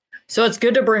end. So it's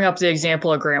good to bring up the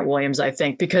example of Grant Williams, I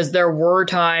think, because there were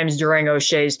times during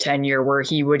O'Shea's tenure where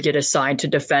he would get assigned to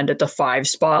defend at the 5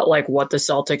 spot, like what the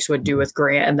Celtics would do with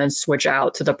Grant, and then switch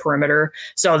out to the perimeter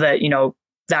so that,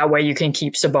 that way you can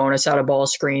keep Sabonis out of ball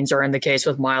screens, or in the case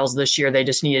with Miles this year, they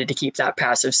just needed to keep that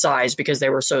passive size because they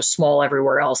were so small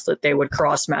everywhere else that they would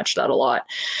cross match that a lot.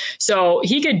 So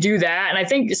he could do that. And I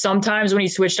think sometimes when he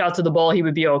switched out to the ball, he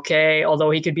would be okay, although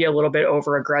he could be a little bit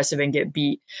over aggressive and get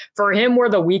beat. For him, where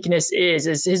the weakness is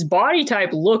his body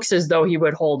type looks as though he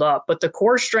would hold up, but the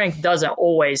core strength doesn't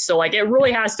always. So like it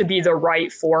really has to be the right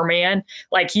 4-man.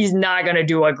 Like he's not going to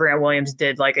do what Grant Williams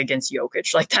did like against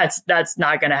Jokic. Like that's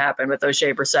not going to happen with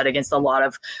O'Shea Brissett against a lot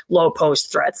of low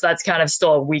post threats. That's kind of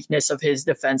still a weakness of his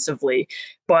defensively,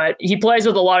 but he plays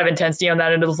with a lot of intensity on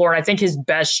that end of the floor. And I think his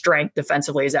best strength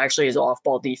defensively is actually his off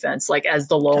ball defense, like as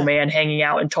the low man hanging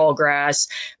out in tall grass,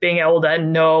 being able to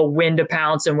know when to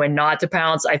pounce and when not to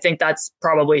pounce. I think that's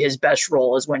probably his best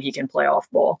role is when he can play off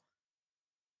ball.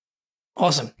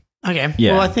 Awesome. Okay.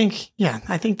 Yeah. Well, I think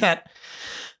that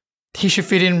he should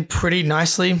fit in pretty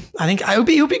nicely. I think it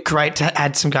would be great to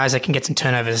add some guys that can get some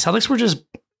turnovers. The Celtics were just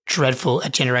dreadful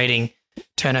at generating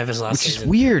turnovers last season. Which is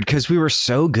weird because we were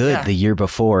so good the year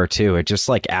before too. It just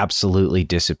like absolutely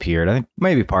disappeared. I think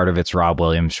maybe part of it's Rob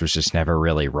Williams was just never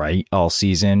really right all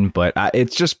season, but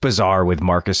it's just bizarre with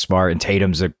Marcus Smart, and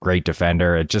Tatum's a great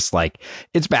defender. It just like,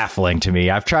 it's baffling to me.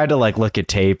 I've tried to like look at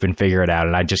tape and figure it out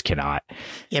and I just cannot.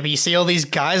 Yeah, but you see all these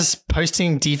guys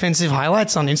posting defensive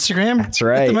highlights on Instagram. That's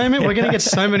right. At the moment, we're going to get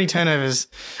so many turnovers.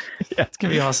 Yeah. It's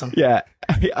going to be awesome. Yeah.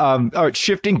 All right,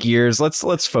 shifting gears,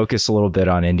 let's focus a little bit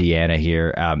on Indiana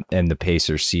here and the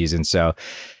Pacers season. So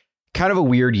kind of a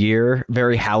weird year,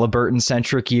 very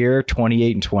Halliburton-centric year,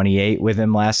 28-28 with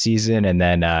him last season, and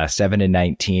then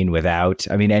 7-19 without.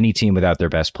 I mean, any team without their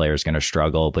best player is going to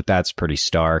struggle, but that's pretty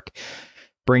stark.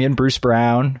 Bring in Bruce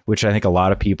Brown, which I think a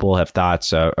lot of people have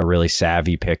thought's a really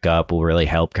savvy pickup, will really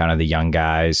help kind of the young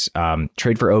guys.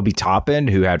 Trade for Obi Toppin,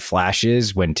 who had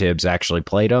flashes when Tibbs actually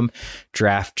played him.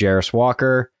 Draft Jarris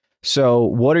Walker. So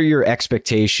what are your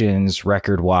expectations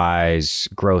record-wise,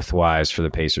 growth-wise for the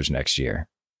Pacers next year?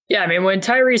 Yeah, I mean, when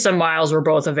Tyrese and Miles were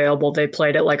both available, they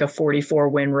played at like a 44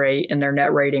 win rate and their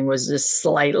net rating was just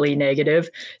slightly negative.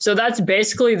 So that's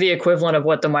basically the equivalent of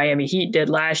what the Miami Heat did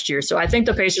last year. So I think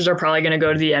the Pacers are probably going to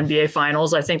go to the NBA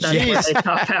Finals. I think that's where they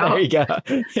top out. There you go.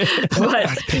 But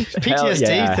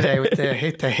PTSD today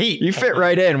with the Heat. You fit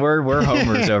right in. We're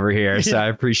homers over here, so I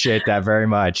appreciate that very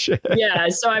much. Yeah,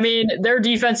 so I mean, their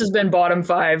defense has been bottom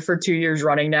 5 for 2 years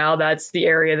running now. That's the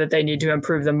area that they need to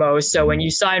improve the most. So when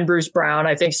you sign Bruce Brown,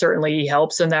 I think certainly he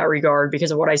helps in that regard because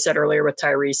of what I said earlier with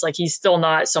Tyrese. Like he's still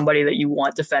not somebody that you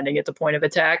want defending at the point of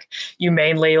attack. You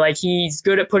mainly like he's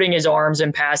good at putting his arms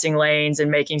in passing lanes and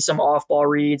making some off-ball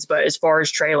reads. But as far as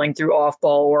trailing through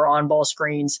off-ball or on-ball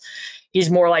screens,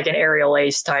 he's more like an aerial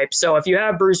ace type. So if you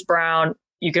have Bruce Brown,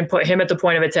 you can put him at the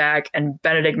point of attack, and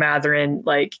Benedict Mathurin,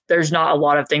 like there's not a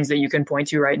lot of things that you can point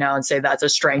to right now and say that's a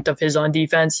strength of his on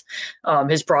defense.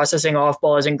 His processing off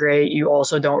ball isn't great. You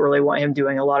also don't really want him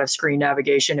doing a lot of screen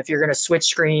navigation. If you're going to switch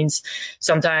screens,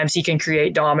 sometimes he can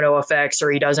create domino effects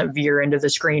or he doesn't veer into the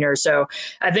screener. So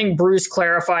I think Bruce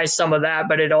clarifies some of that,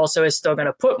 but it also is still going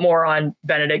to put more on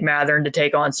Benedict Mathurin to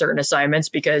take on certain assignments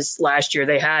because last year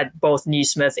they had both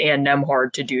Nesmith and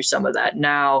Nembhard to do some of that.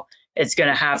 Now it's going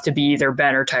to have to be either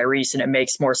Ben or Tyrese. And it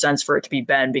makes more sense for it to be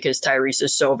Ben because Tyrese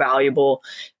is so valuable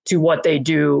to what they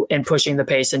do in pushing the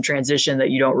pace and transition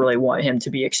that you don't really want him to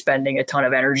be expending a ton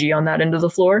of energy on that end of the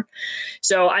floor.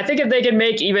 So I think if they can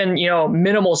make even,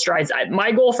 minimal strides,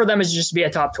 my goal for them is just to be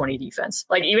a top 20 defense.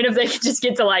 Like, even if they could just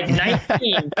get to like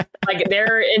 19, like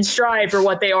they're in stride for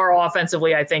what they are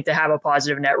offensively, I think, to have a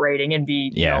positive net rating and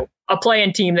be, a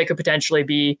play-in team that could potentially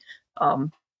be,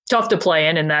 tough to play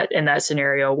in that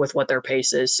scenario with what their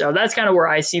pace is. So that's kind of where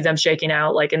I see them shaking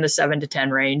out, like in the 7 to 10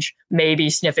 range, maybe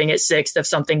sniffing at 6 if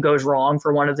something goes wrong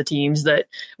for one of the teams that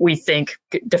we think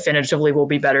definitively will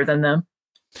be better than them.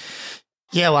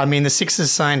 Yeah, well, I mean, the Sixers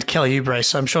signed Kelly Oubre,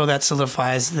 so I'm sure that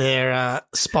solidifies their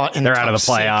spot in the top 6. They're out of the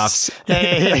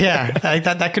playoffs. Yeah.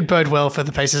 That could bode well for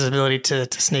the Pacers' ability to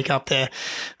sneak up there.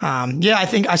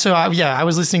 I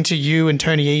was listening to you and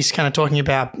Tony East kind of talking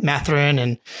about Mathurin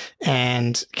and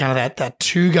kind of that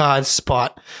 2-guard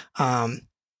spot.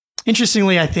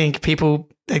 Interestingly, I think people,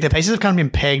 like the Pacers have kind of been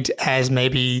pegged as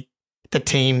maybe the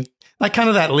team, like kind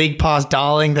of that league pass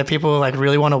darling that people like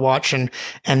really want to watch. And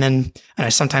then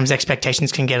sometimes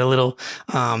expectations can get a little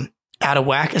out of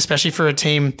whack, especially for a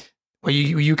team where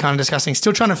you kind of discussing,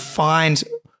 still trying to find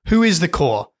who is the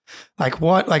core,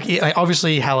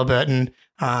 obviously Halliburton.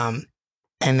 And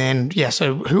then,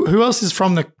 so who else is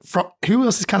who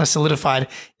else is kind of solidified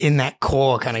in that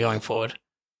core kind of going forward?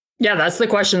 Yeah, that's the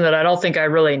question that I don't think I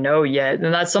really know yet.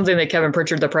 And that's something that Kevin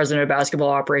Pritchard, the president of basketball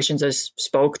operations, has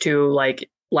spoke to, like,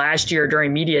 last year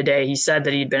during media day. He said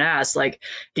that he'd been asked, like,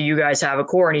 do you guys have a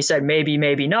core? And he said, maybe,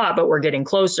 maybe not, but we're getting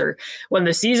closer. When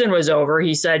the season was over,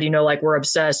 he said, we're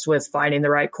obsessed with finding the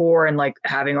right core and like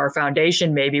having our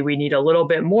foundation. Maybe we need a little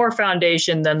bit more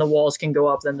foundation, then the walls can go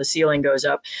up, then the ceiling goes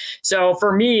up. So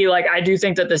for me, like, I do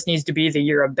think that this needs to be the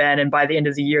year of Ben. And by the end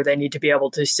of the year, they need to be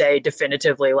able to say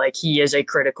definitively, like, he is a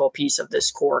critical piece of this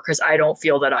core. Cause I don't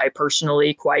feel that I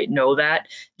personally quite know that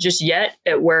just yet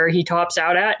at where he tops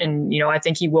out at. And, I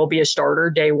think he will be a starter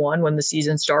day one when the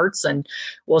season starts, and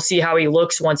we'll see how he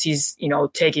looks once he's,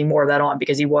 taking more of that on,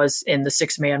 because he was in the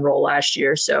 6-man role last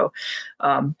year. So,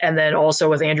 and then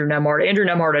also with Andrew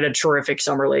Nembhard had a terrific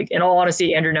summer league. In all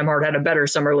honesty, Andrew Nembhard had a better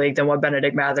summer league than what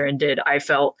Bennedict Mathurin did, I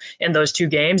felt, in those 2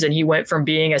 games. And he went from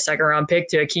being a 2nd-round pick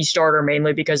to a key starter,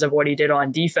 mainly because of what he did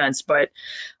on defense. But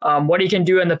what he can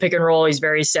do in the pick and roll, he's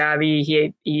very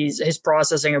savvy. His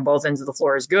processing of both ends of the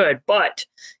floor is good. But,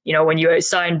 when you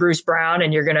sign Bruce Brown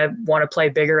and you're going to want to play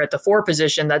bigger at the 4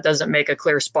 position, that doesn't make a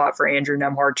clear spot for Andrew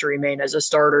Nembhard to remain as a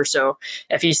starter. So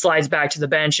if he slides back to the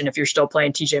bench and if you're still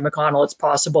playing TJ McConnell, it's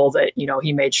possible that,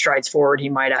 he made strides forward. He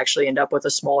might actually end up with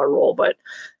a smaller role, but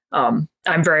I'm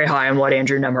very high on what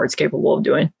Andrew Nembhard's capable of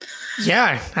doing.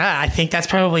 Yeah, I think that's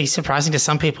probably surprising to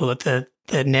some people that the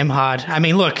Nembhard, I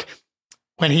mean, look,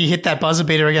 when he hit that buzzer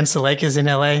beater against the Lakers in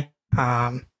LA,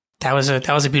 that was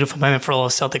a beautiful moment for all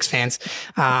of Celtics fans.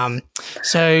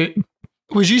 So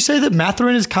would you say that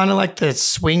Mathurin is kind of like the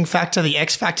swing factor, the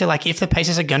X factor? Like, if the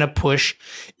Pacers are going to push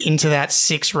into that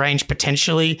 6 range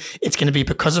potentially, it's going to be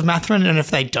because of Mathurin, and if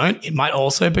they don't, it might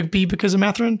also be because of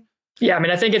Mathurin? Yeah, I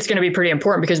mean, I think it's going to be pretty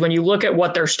important, because when you look at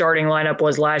what their starting lineup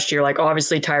was last year, like,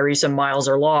 obviously Tyrese and Miles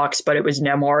are locks, but it was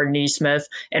Nembhard, Nesmith,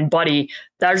 and Buddy.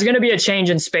 There's going to be a change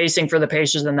in spacing for the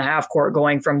Pacers in the half court,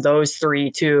 going from those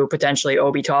 3 to potentially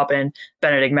Obi Toppin,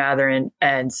 Bennedict Mathurin,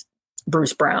 and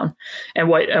Bruce Brown, and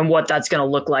what that's going to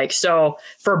look like. So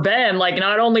for Ben, like,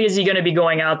 not only is he going to be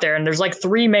going out there, and there's like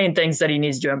 3 main things that he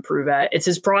needs to improve at. It's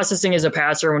his processing as a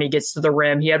passer when he gets to the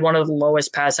rim. He had one of the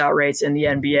lowest pass out rates in the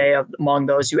NBA among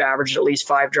those who averaged at least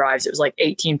 5 drives. It was like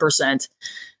 18%.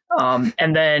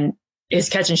 And then his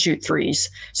catch and shoot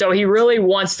threes. So he really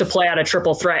wants to play out a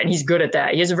triple threat, and he's good at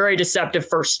that. He has a very deceptive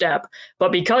first step.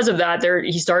 But because of that,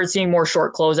 he started seeing more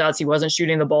short closeouts. He wasn't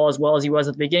shooting the ball as well as he was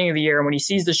at the beginning of the year. And when he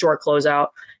sees the short closeout,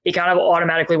 he kind of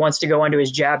automatically wants to go into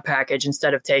his jab package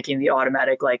instead of taking the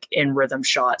automatic, like, in rhythm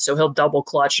shot. So he'll double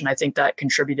clutch. And I think that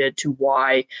contributed to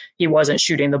why he wasn't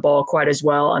shooting the ball quite as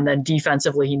well. And then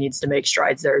defensively, he needs to make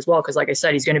strides there as well. Cause like I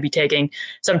said, he's going to be taking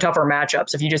some tougher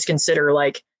matchups. If you just consider,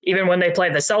 like, even when they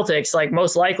play the Celtics, like,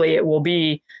 most likely it will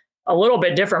be a little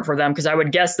bit different for them. Cause I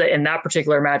would guess that in that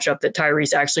particular matchup that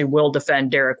Tyrese actually will defend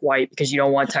Derek White, because you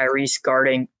don't want Tyrese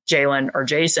guarding Jalen or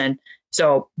Jason.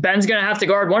 So Ben's going to have to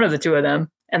guard one of the 2 of them.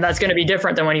 And that's going to be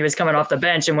different than when he was coming off the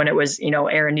bench and when it was,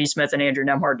 Aaron Nesmith and Andrew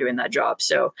Nembhard doing that job.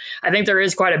 So I think there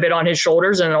is quite a bit on his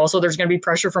shoulders. And also there's going to be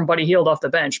pressure from Buddy Hield off the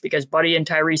bench, because Buddy and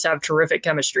Tyrese have terrific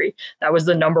chemistry. That was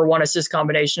the number 1 assist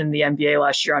combination in the NBA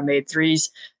last year on made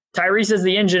threes. Tyrese is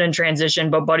the engine in transition,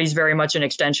 but Buddy's very much an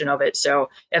extension of it. So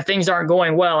if things aren't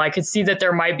going well, I could see that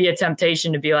there might be a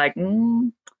temptation to be like,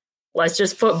 let's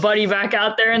just put Buddy back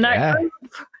out there in that group.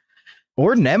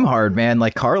 Or Nembhard, man.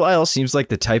 Like Carlisle seems like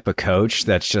the type of coach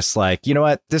that's just like, you know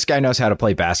what? This guy knows how to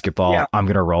play basketball. Yeah. I'm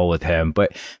going to roll with him.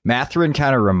 But Mathurin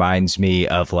kind of reminds me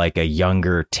of like a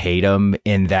younger Tatum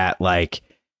in that like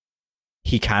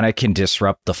he kind of can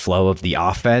disrupt the flow of the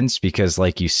offense because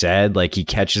like you said, like he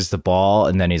catches the ball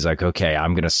and then he's like, okay,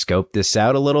 I'm going to scope this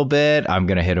out a little bit. I'm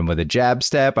going to hit him with a jab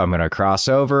step. I'm going to cross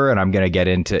over and I'm going to get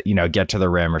to the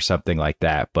rim or something like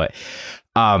that. But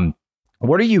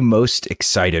what are you most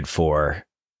excited for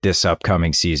this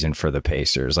upcoming season for the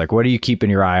Pacers? Like, what are you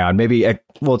keeping your eye on? Maybe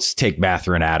let's take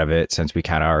Mathurin out of it since we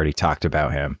kind of already talked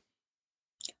about him.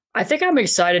 I think I'm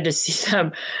excited to see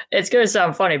them. It's going to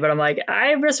sound funny, but I'm like,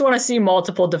 I just want to see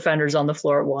multiple defenders on the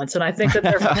floor at once. And I think that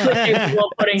they're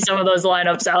capable putting some of those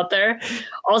lineups out there.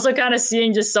 Also kind of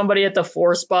seeing just somebody at the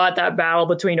 4 spot, that battle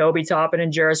between Obi Toppin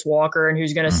and Jarris Walker and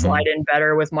who's going to slide in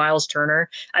better with Miles Turner.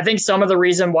 I think some of the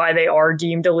reason why they are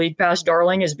deemed a league pass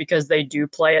darling is because they do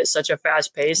play at such a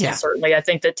fast pace. Yeah. And certainly I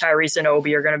think that Tyrese and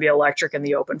Obi are going to be electric in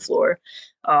the open floor.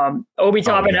 Obi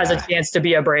Toppin has a chance to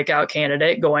be a breakout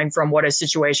candidate going from what his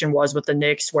situation was with the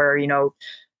Knicks where,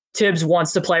 Tibbs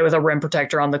wants to play with a rim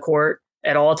protector on the court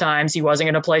at all times. He wasn't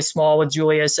going to play small with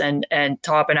Julius and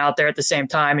Toppin out there at the same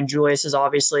time. And Julius is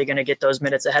obviously going to get those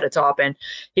minutes ahead of Toppin.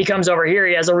 He comes over here.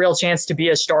 He has a real chance to be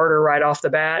a starter right off the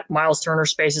bat. Miles Turner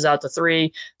spaces out to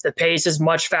 3. The pace is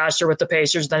much faster with the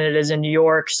Pacers than it is in New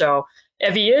York. So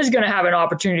if he is going to have an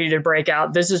opportunity to break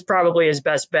out, this is probably his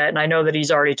best bet. And I know that he's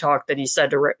already talked that he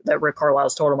said that Rick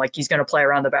Carlisle's told him like he's going to play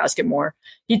around the basket more.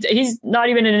 He's not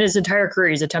even in his entire career.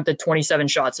 He's attempted 27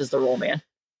 shots as the roll man.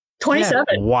 27.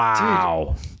 Yeah.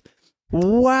 Wow. Dude.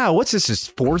 Wow. What's this? His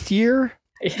 4th year?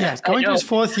 Yeah, going to his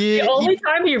 4th year. The only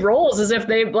time he rolls is if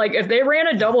they ran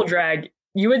a double drag.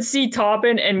 You would see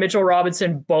Toppin and Mitchell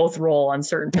Robinson both roll on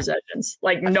certain possessions.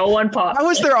 Like no one popped. How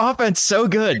was their offense so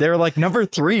good? They were like number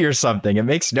 3 or something. It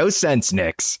makes no sense,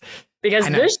 Knicks. Because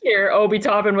this year, Obi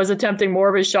Toppin was attempting more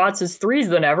of his shots as 3s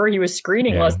than ever. He was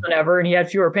screening less than ever, and he had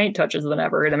fewer paint touches than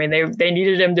ever. And I mean, they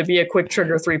needed him to be a quick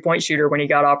trigger 3-point shooter when he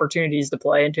got opportunities to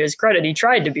play. And to his credit, he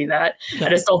tried to be that. Yeah. I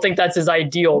just don't think that's his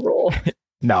ideal role.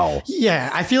 No. Yeah,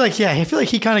 I feel like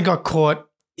he kind of got caught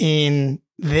in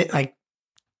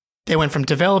they went from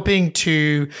developing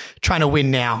to trying to win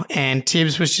now, and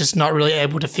Tibbs was just not really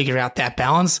able to figure out that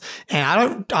balance.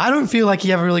 And I don't feel like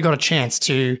he ever really got a chance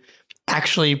to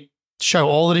actually show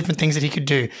all the different things that he could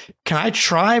do. Can I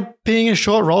try being a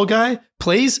short roll guy,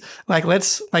 please?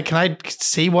 Can I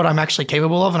see what I'm actually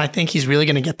capable of? And I think he's really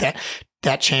going to get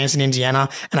that chance in Indiana.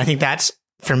 And I think that's,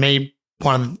 for me,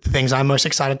 one of the things I'm most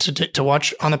excited to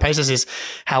watch on the Pacers is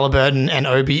Halliburton and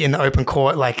Obi in the open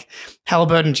court. Like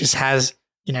Halliburton just has,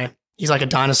 he's like a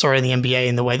dinosaur in the NBA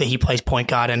in the way that he plays point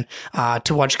guard, and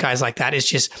to watch guys like that is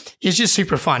just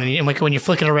super fun. And like when you're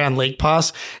flicking around League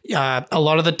Pass, a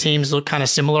lot of the teams look kind of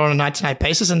similar on a night-to-night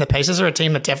basis, and the Pacers are a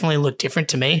team that definitely look different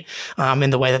to me in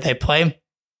the way that they play.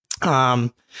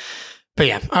 But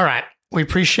yeah, all right. We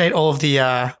appreciate all of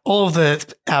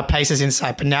the Pacers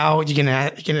insight, but now you're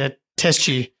gonna test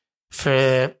you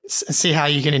for see how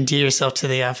you can endear yourself to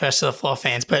the first of the floor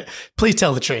fans. But please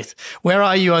tell the truth. Where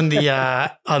are you on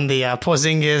the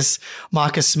Porzingis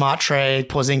Marcus Smart trade,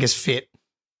 Porzingis fit?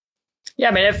 Yeah,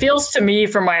 I mean, it feels to me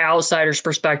from my outsider's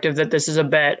perspective that this is a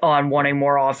bet on wanting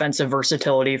more offensive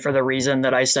versatility for the reason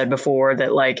that I said before,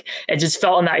 that like it just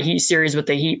felt in that Heat series with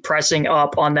the Heat pressing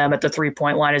up on them at the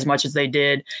 3-point line as much as they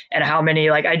did, and how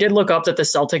many, like I did look up that the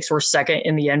Celtics were second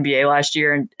in the NBA last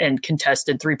year and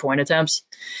contested 3-point attempts.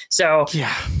 So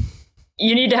yeah,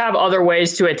 you need to have other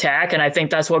ways to attack. And I think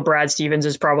that's what Brad Stevens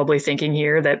is probably thinking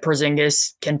here, that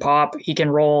Porzingis can pop, he can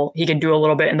roll, he can do a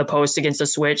little bit in the post against a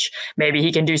switch. Maybe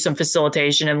he can do some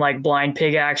facilitation and like blind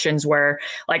pig actions where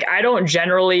like, I think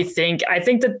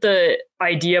that the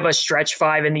idea of a stretch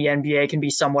 5 in the NBA can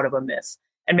be somewhat of a myth.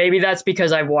 And maybe that's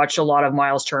because I've watched a lot of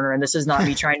Miles Turner, and this is not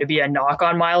me trying to be a knock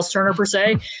on Miles Turner per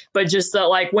se, but just that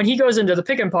like when he goes into the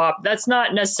pick and pop, that's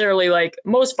not necessarily like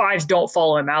most 5s don't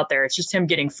follow him out there. It's just him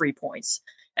getting free points.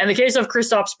 And the case of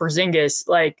Kristaps Porzingis,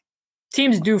 like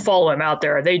teams do follow him out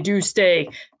there. They do stay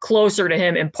closer to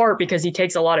him in part because he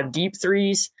takes a lot of deep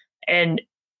threes, and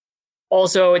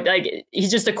also, like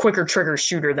he's just a quicker trigger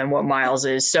shooter than what Miles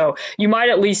is. So you might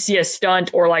at least see a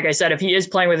stunt, or like I said, if he is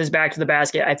playing with his back to the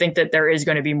basket, I think that there is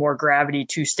going to be more gravity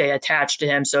to stay attached to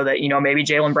him so that, maybe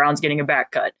Jaylen Brown's getting a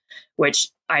back cut, which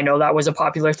I know that was a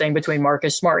popular thing between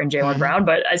Marcus Smart and Jaylen Brown,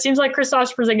 but it seems like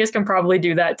Kristaps Porzingis can probably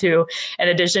do that too, in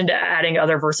addition to adding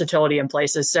other versatility in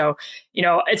places. So,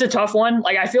 it's a tough one.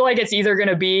 Like, I feel like it's either going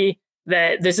to be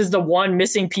that this is the one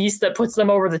missing piece that puts them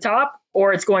over the top,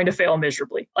 or it's going to fail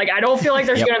miserably. Like, I don't feel like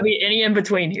there's going to be any in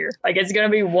between here. Like, it's going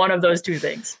to be one of those two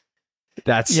things.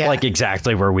 That's like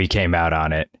exactly where we came out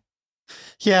on it.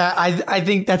 Yeah, I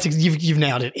think that's you've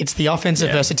nailed it. It's the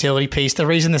offensive versatility piece. The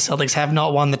reason the Celtics have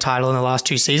not won the title in the last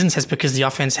 2 seasons is because the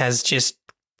offense has just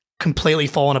completely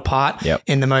fallen apart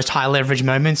in the most high leverage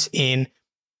moments in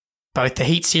both the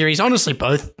Heat series. Honestly,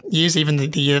 both years, even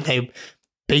the year they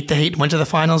beat the Heat and went to the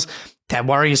finals, that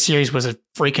Warriors series was a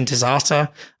freaking disaster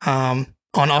on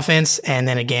offense. And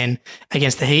then again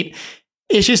against the Heat,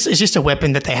 it's just a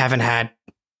weapon that they haven't had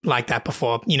like that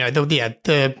before. You know,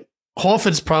 the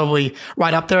Horford's probably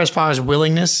right up there as far as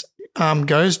willingness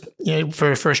goes, you know,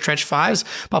 for a stretch fives.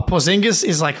 But Porzingis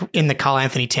is like in the Karl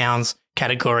Anthony Towns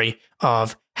category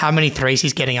of how many threes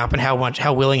he's getting up and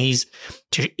how willing is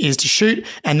to shoot,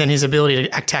 and then his ability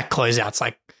to attack closeouts.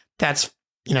 Like that's,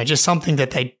 you know, just something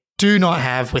that they do not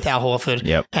have with Al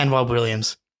Horford and Rob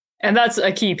Williams. And that's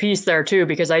a key piece there, too,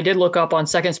 because I did look up on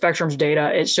Second Spectrum's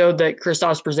data. It showed that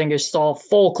Kristaps Porzingis saw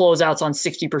full closeouts on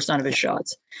 60% of his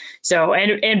shots. So,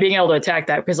 and being able to attack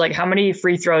that, because like how many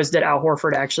free throws did Al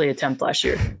Horford actually attempt last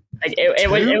year? Like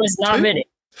it was not many.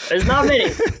 It was not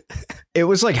many. It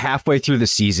was like halfway through the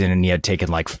season and he had taken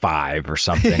like 5 or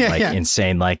something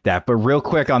insane like that. But real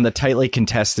quick on the tightly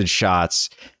contested shots,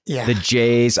 the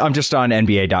Jays, I'm just on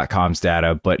NBA.com's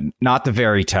data, but not the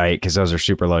very tight because those are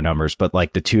super low numbers, but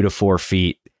like the 2 to 4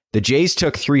 feet. The Jays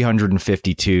took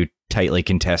 352 tightly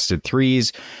contested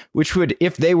threes, which would,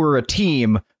 if they were a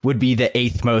team, would be the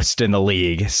 8th most in the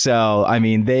league. So, I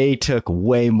mean, they took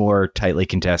way more tightly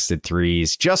contested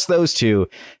threes, just those 2,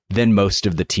 than most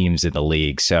of the teams in the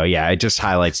league. So, yeah, it just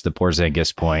highlights the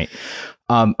Porzingis point.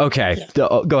 Okay,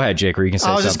 go ahead, Jake. Or you can say.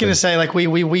 I was just going to say, like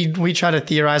we try to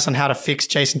theorize on how to fix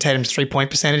Jason Tatum's 3-point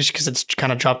percentage because it's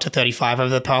kind of dropped to 35 over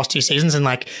the past 2 seasons, and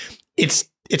like it's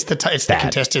the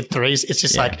contested threes. It's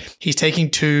just like he's taking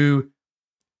two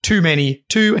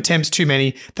attempts too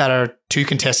many that are too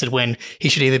contested when he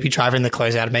should either be driving the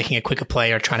closeout, making a quicker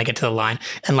play, or trying to get to the line.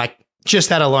 And like just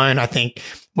that alone,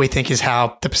 we think is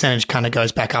how the percentage kind of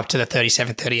goes back up to the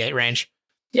 37, 38 range.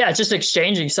 Yeah, it's just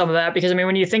exchanging some of that because, I mean,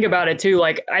 when you think about it too,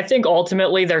 like I think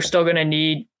ultimately they're still going to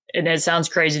need, and it sounds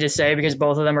crazy to say because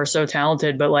both of them are so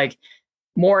talented, but like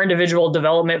more individual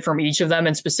development from each of them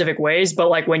in specific ways. But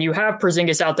like when you have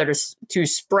Porzingis out there to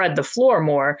spread the floor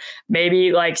more,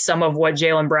 maybe like some of what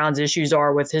Jaylen Brown's issues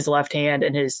are with his left hand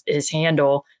and his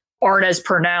handle aren't as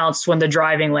pronounced when the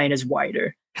driving lane is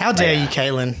wider. How dare you,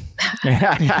 Caitlin?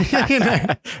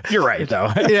 You're right,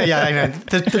 though. Yeah, I know.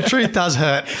 The truth does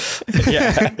hurt.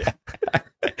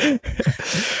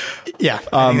 Yeah,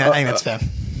 I think that's fair.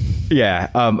 Yeah.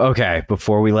 Okay.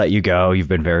 Before we let you go, you've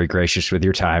been very gracious with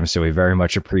your time, so we very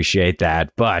much appreciate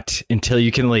that. But until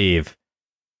you can leave,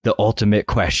 the ultimate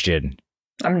question.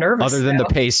 I'm nervous. Other than the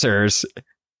Pacers,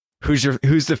 who's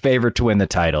the favorite to win the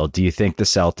title? Do you think the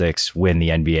Celtics win the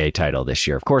NBA title this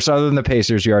year? Of course, other than the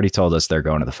Pacers, you already told us they're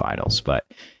going to the finals, but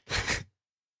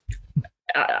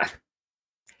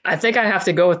I think I have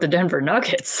to go with the Denver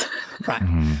Nuggets. Right.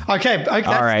 Mm-hmm. Okay.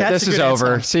 All right. This is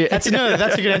over. See, that's a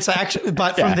good answer. Actually,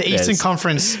 but from the Eastern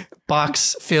Conference,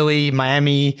 Bucks, Philly,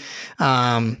 Miami,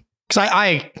 because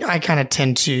I kind of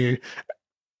tend to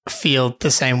feel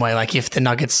the same way. Like if the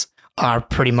Nuggets are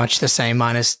pretty much the same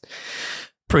minus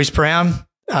Bruce Brown,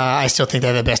 I still think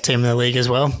they're the best team in the league as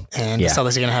well. And the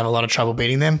Celtics are going to have a lot of trouble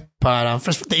beating them. But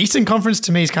for the Eastern Conference,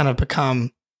 to me, has kind of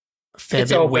become a fair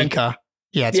bit weaker.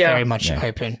 Yeah, it's very much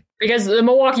open. Because the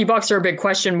Milwaukee Bucks are a big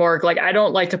question mark. Like, I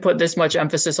don't like to put this much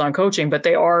emphasis on coaching, but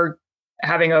they are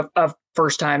having a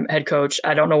first-time head coach.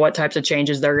 I don't know what types of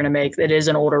changes they're going to make. It is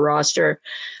an older roster.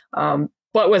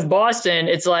 But with Boston,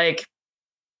 it's like,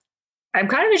 I'm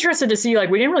kind of interested to see, like,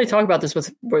 we didn't really talk about this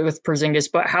with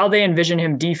Porzingis, but how they envision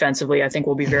him defensively, I think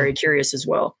will be very curious as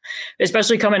well,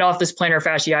 especially coming off this plantar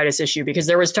fasciitis issue, because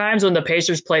there was times when the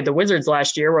Pacers played the Wizards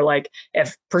last year where, like,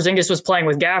 if Porzingis was playing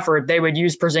with Gafford, they would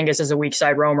use Porzingis as a weak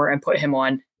side roamer and put him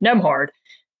on Nembhard.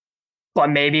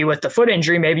 But maybe with the foot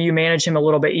injury, maybe you manage him a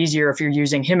little bit easier if you're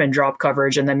using him in drop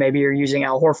coverage, and then maybe you're using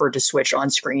Al Horford to switch on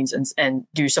screens and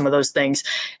do some of those things.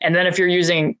 And then if you're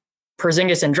using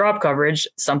Porzingis in drop coverage,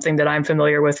 something that I'm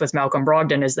familiar with Malcolm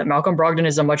Brogdon is that Malcolm Brogdon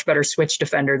is a much better switch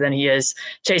defender than he is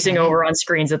chasing over on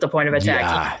screens at the point of attack.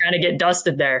 Yeah. He kind of get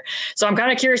dusted there. So I'm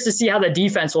kind of curious to see how the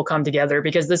defense will come together,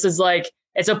 because this is like,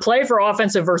 it's a play for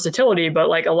offensive versatility, but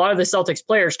like a lot of the Celtics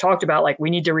players talked about, like, we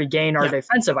need to regain our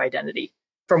defensive identity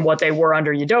from what they were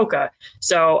under Udoka.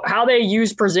 So how they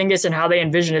use Porzingis and how they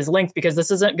envision his length, because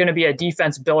this isn't going to be a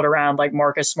defense built around like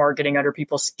Marcus Smart getting under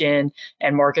people's skin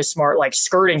and Marcus Smart like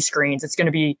skirting screens. It's going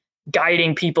to be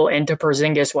guiding people into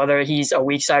Porzingis, whether he's a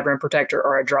weak side rim protector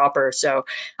or a dropper. So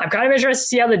I'm kind of interested to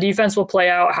see how the defense will play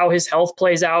out, how his health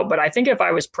plays out. But I think if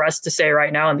I was pressed to say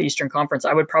right now in the Eastern Conference,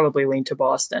 I would probably lean to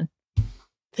Boston.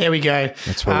 There we go.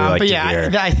 That's what we like but to yeah,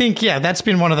 hear. I think, that's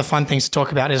been one of the fun things to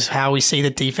talk about is how we see the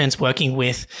defense working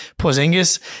with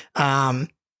Porzingis.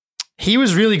 He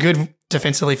was really good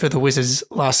defensively for the Wizards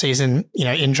last season,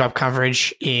 in drop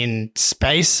coverage, in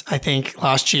space. I think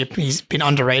last year he's been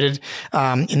underrated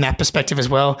in that perspective as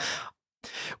well.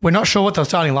 We're not sure what the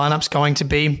starting lineup's going to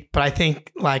be, but I think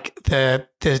like the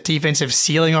defensive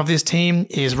ceiling of this team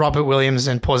is Robert Williams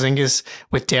and Porzingis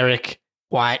with Derek,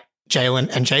 White, Jalen,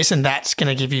 and Jason. That's going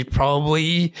to give you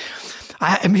probably,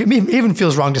 it even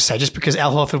feels wrong to say just because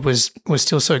Al Horford was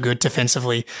still so good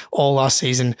defensively all last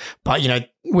season. But,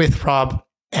 with Rob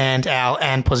and Al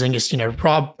and Porzingis,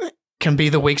 Rob can be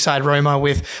the weak side roamer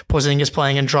with Porzingis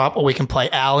playing in drop, or we can play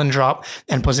Al in drop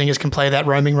and Porzingis can play that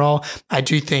roaming role. I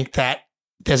do think that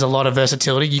there's a lot of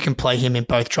versatility. You can play him in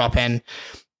both drop and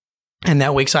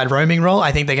that weak side roaming role.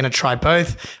 I think they're going to try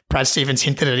both. Brad Stevens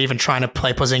hinted at even trying to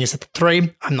play Porzingis at the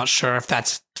 3. I'm not sure if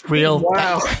that's real.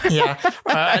 Wow. Yeah.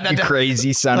 You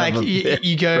crazy son of a bitch.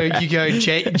 You go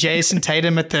Jason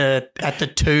Tatum at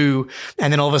the 2,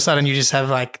 and then all of a sudden you just have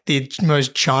like the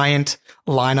most giant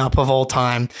lineup of all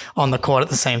time on the court at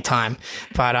the same time.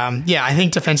 But I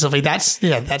think defensively that's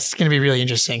going to be really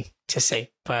interesting to see.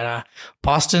 But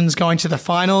Boston's going to the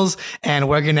finals, and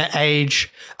we're going to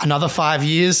age another 5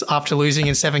 years after losing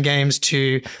in 7 games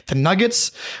to the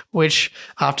Nuggets, which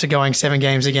after going 7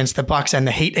 games against the Bucks and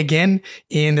the Heat again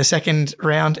in the second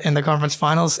round in the conference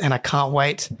finals. And I can't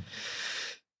wait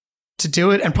to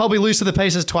do it, and probably lose to the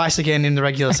Pacers twice again in the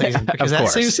regular season, because that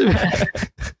seems to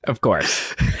be, of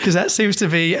course, because that seems to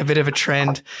be a bit of a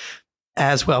trend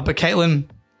as well. But Caitlin,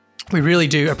 we really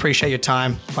do appreciate your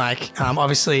time.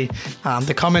 Obviously,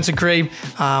 the comments agree.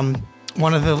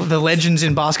 One of the legends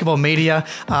in basketball media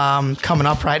coming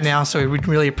up right now. So we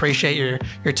really appreciate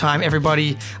your time,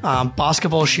 everybody.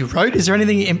 Basketball She Wrote. Is there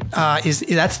anything?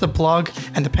 That's the blog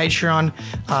and the Patreon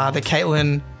that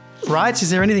Caitlin writes. Is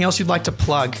there anything else you'd like to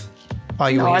plug?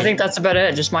 I think that's about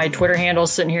it. Just my Twitter handle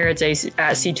sitting here. It's at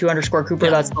C2_Cooper.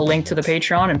 That's the link to the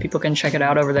Patreon, and people can check it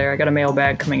out over there. I got a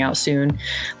mailbag coming out soon,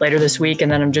 later this week,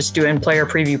 and then I'm just doing player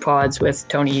preview pods with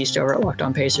Tony East over at Locked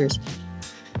On Pacers.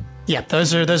 Yeah,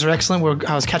 those are excellent.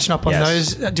 I was catching up on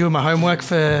those, doing my homework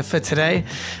for today.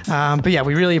 But yeah,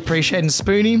 we really appreciate it. And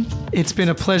Spoonie, it's been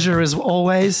a pleasure as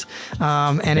always.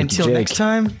 And until next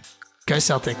time, go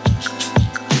Celtic.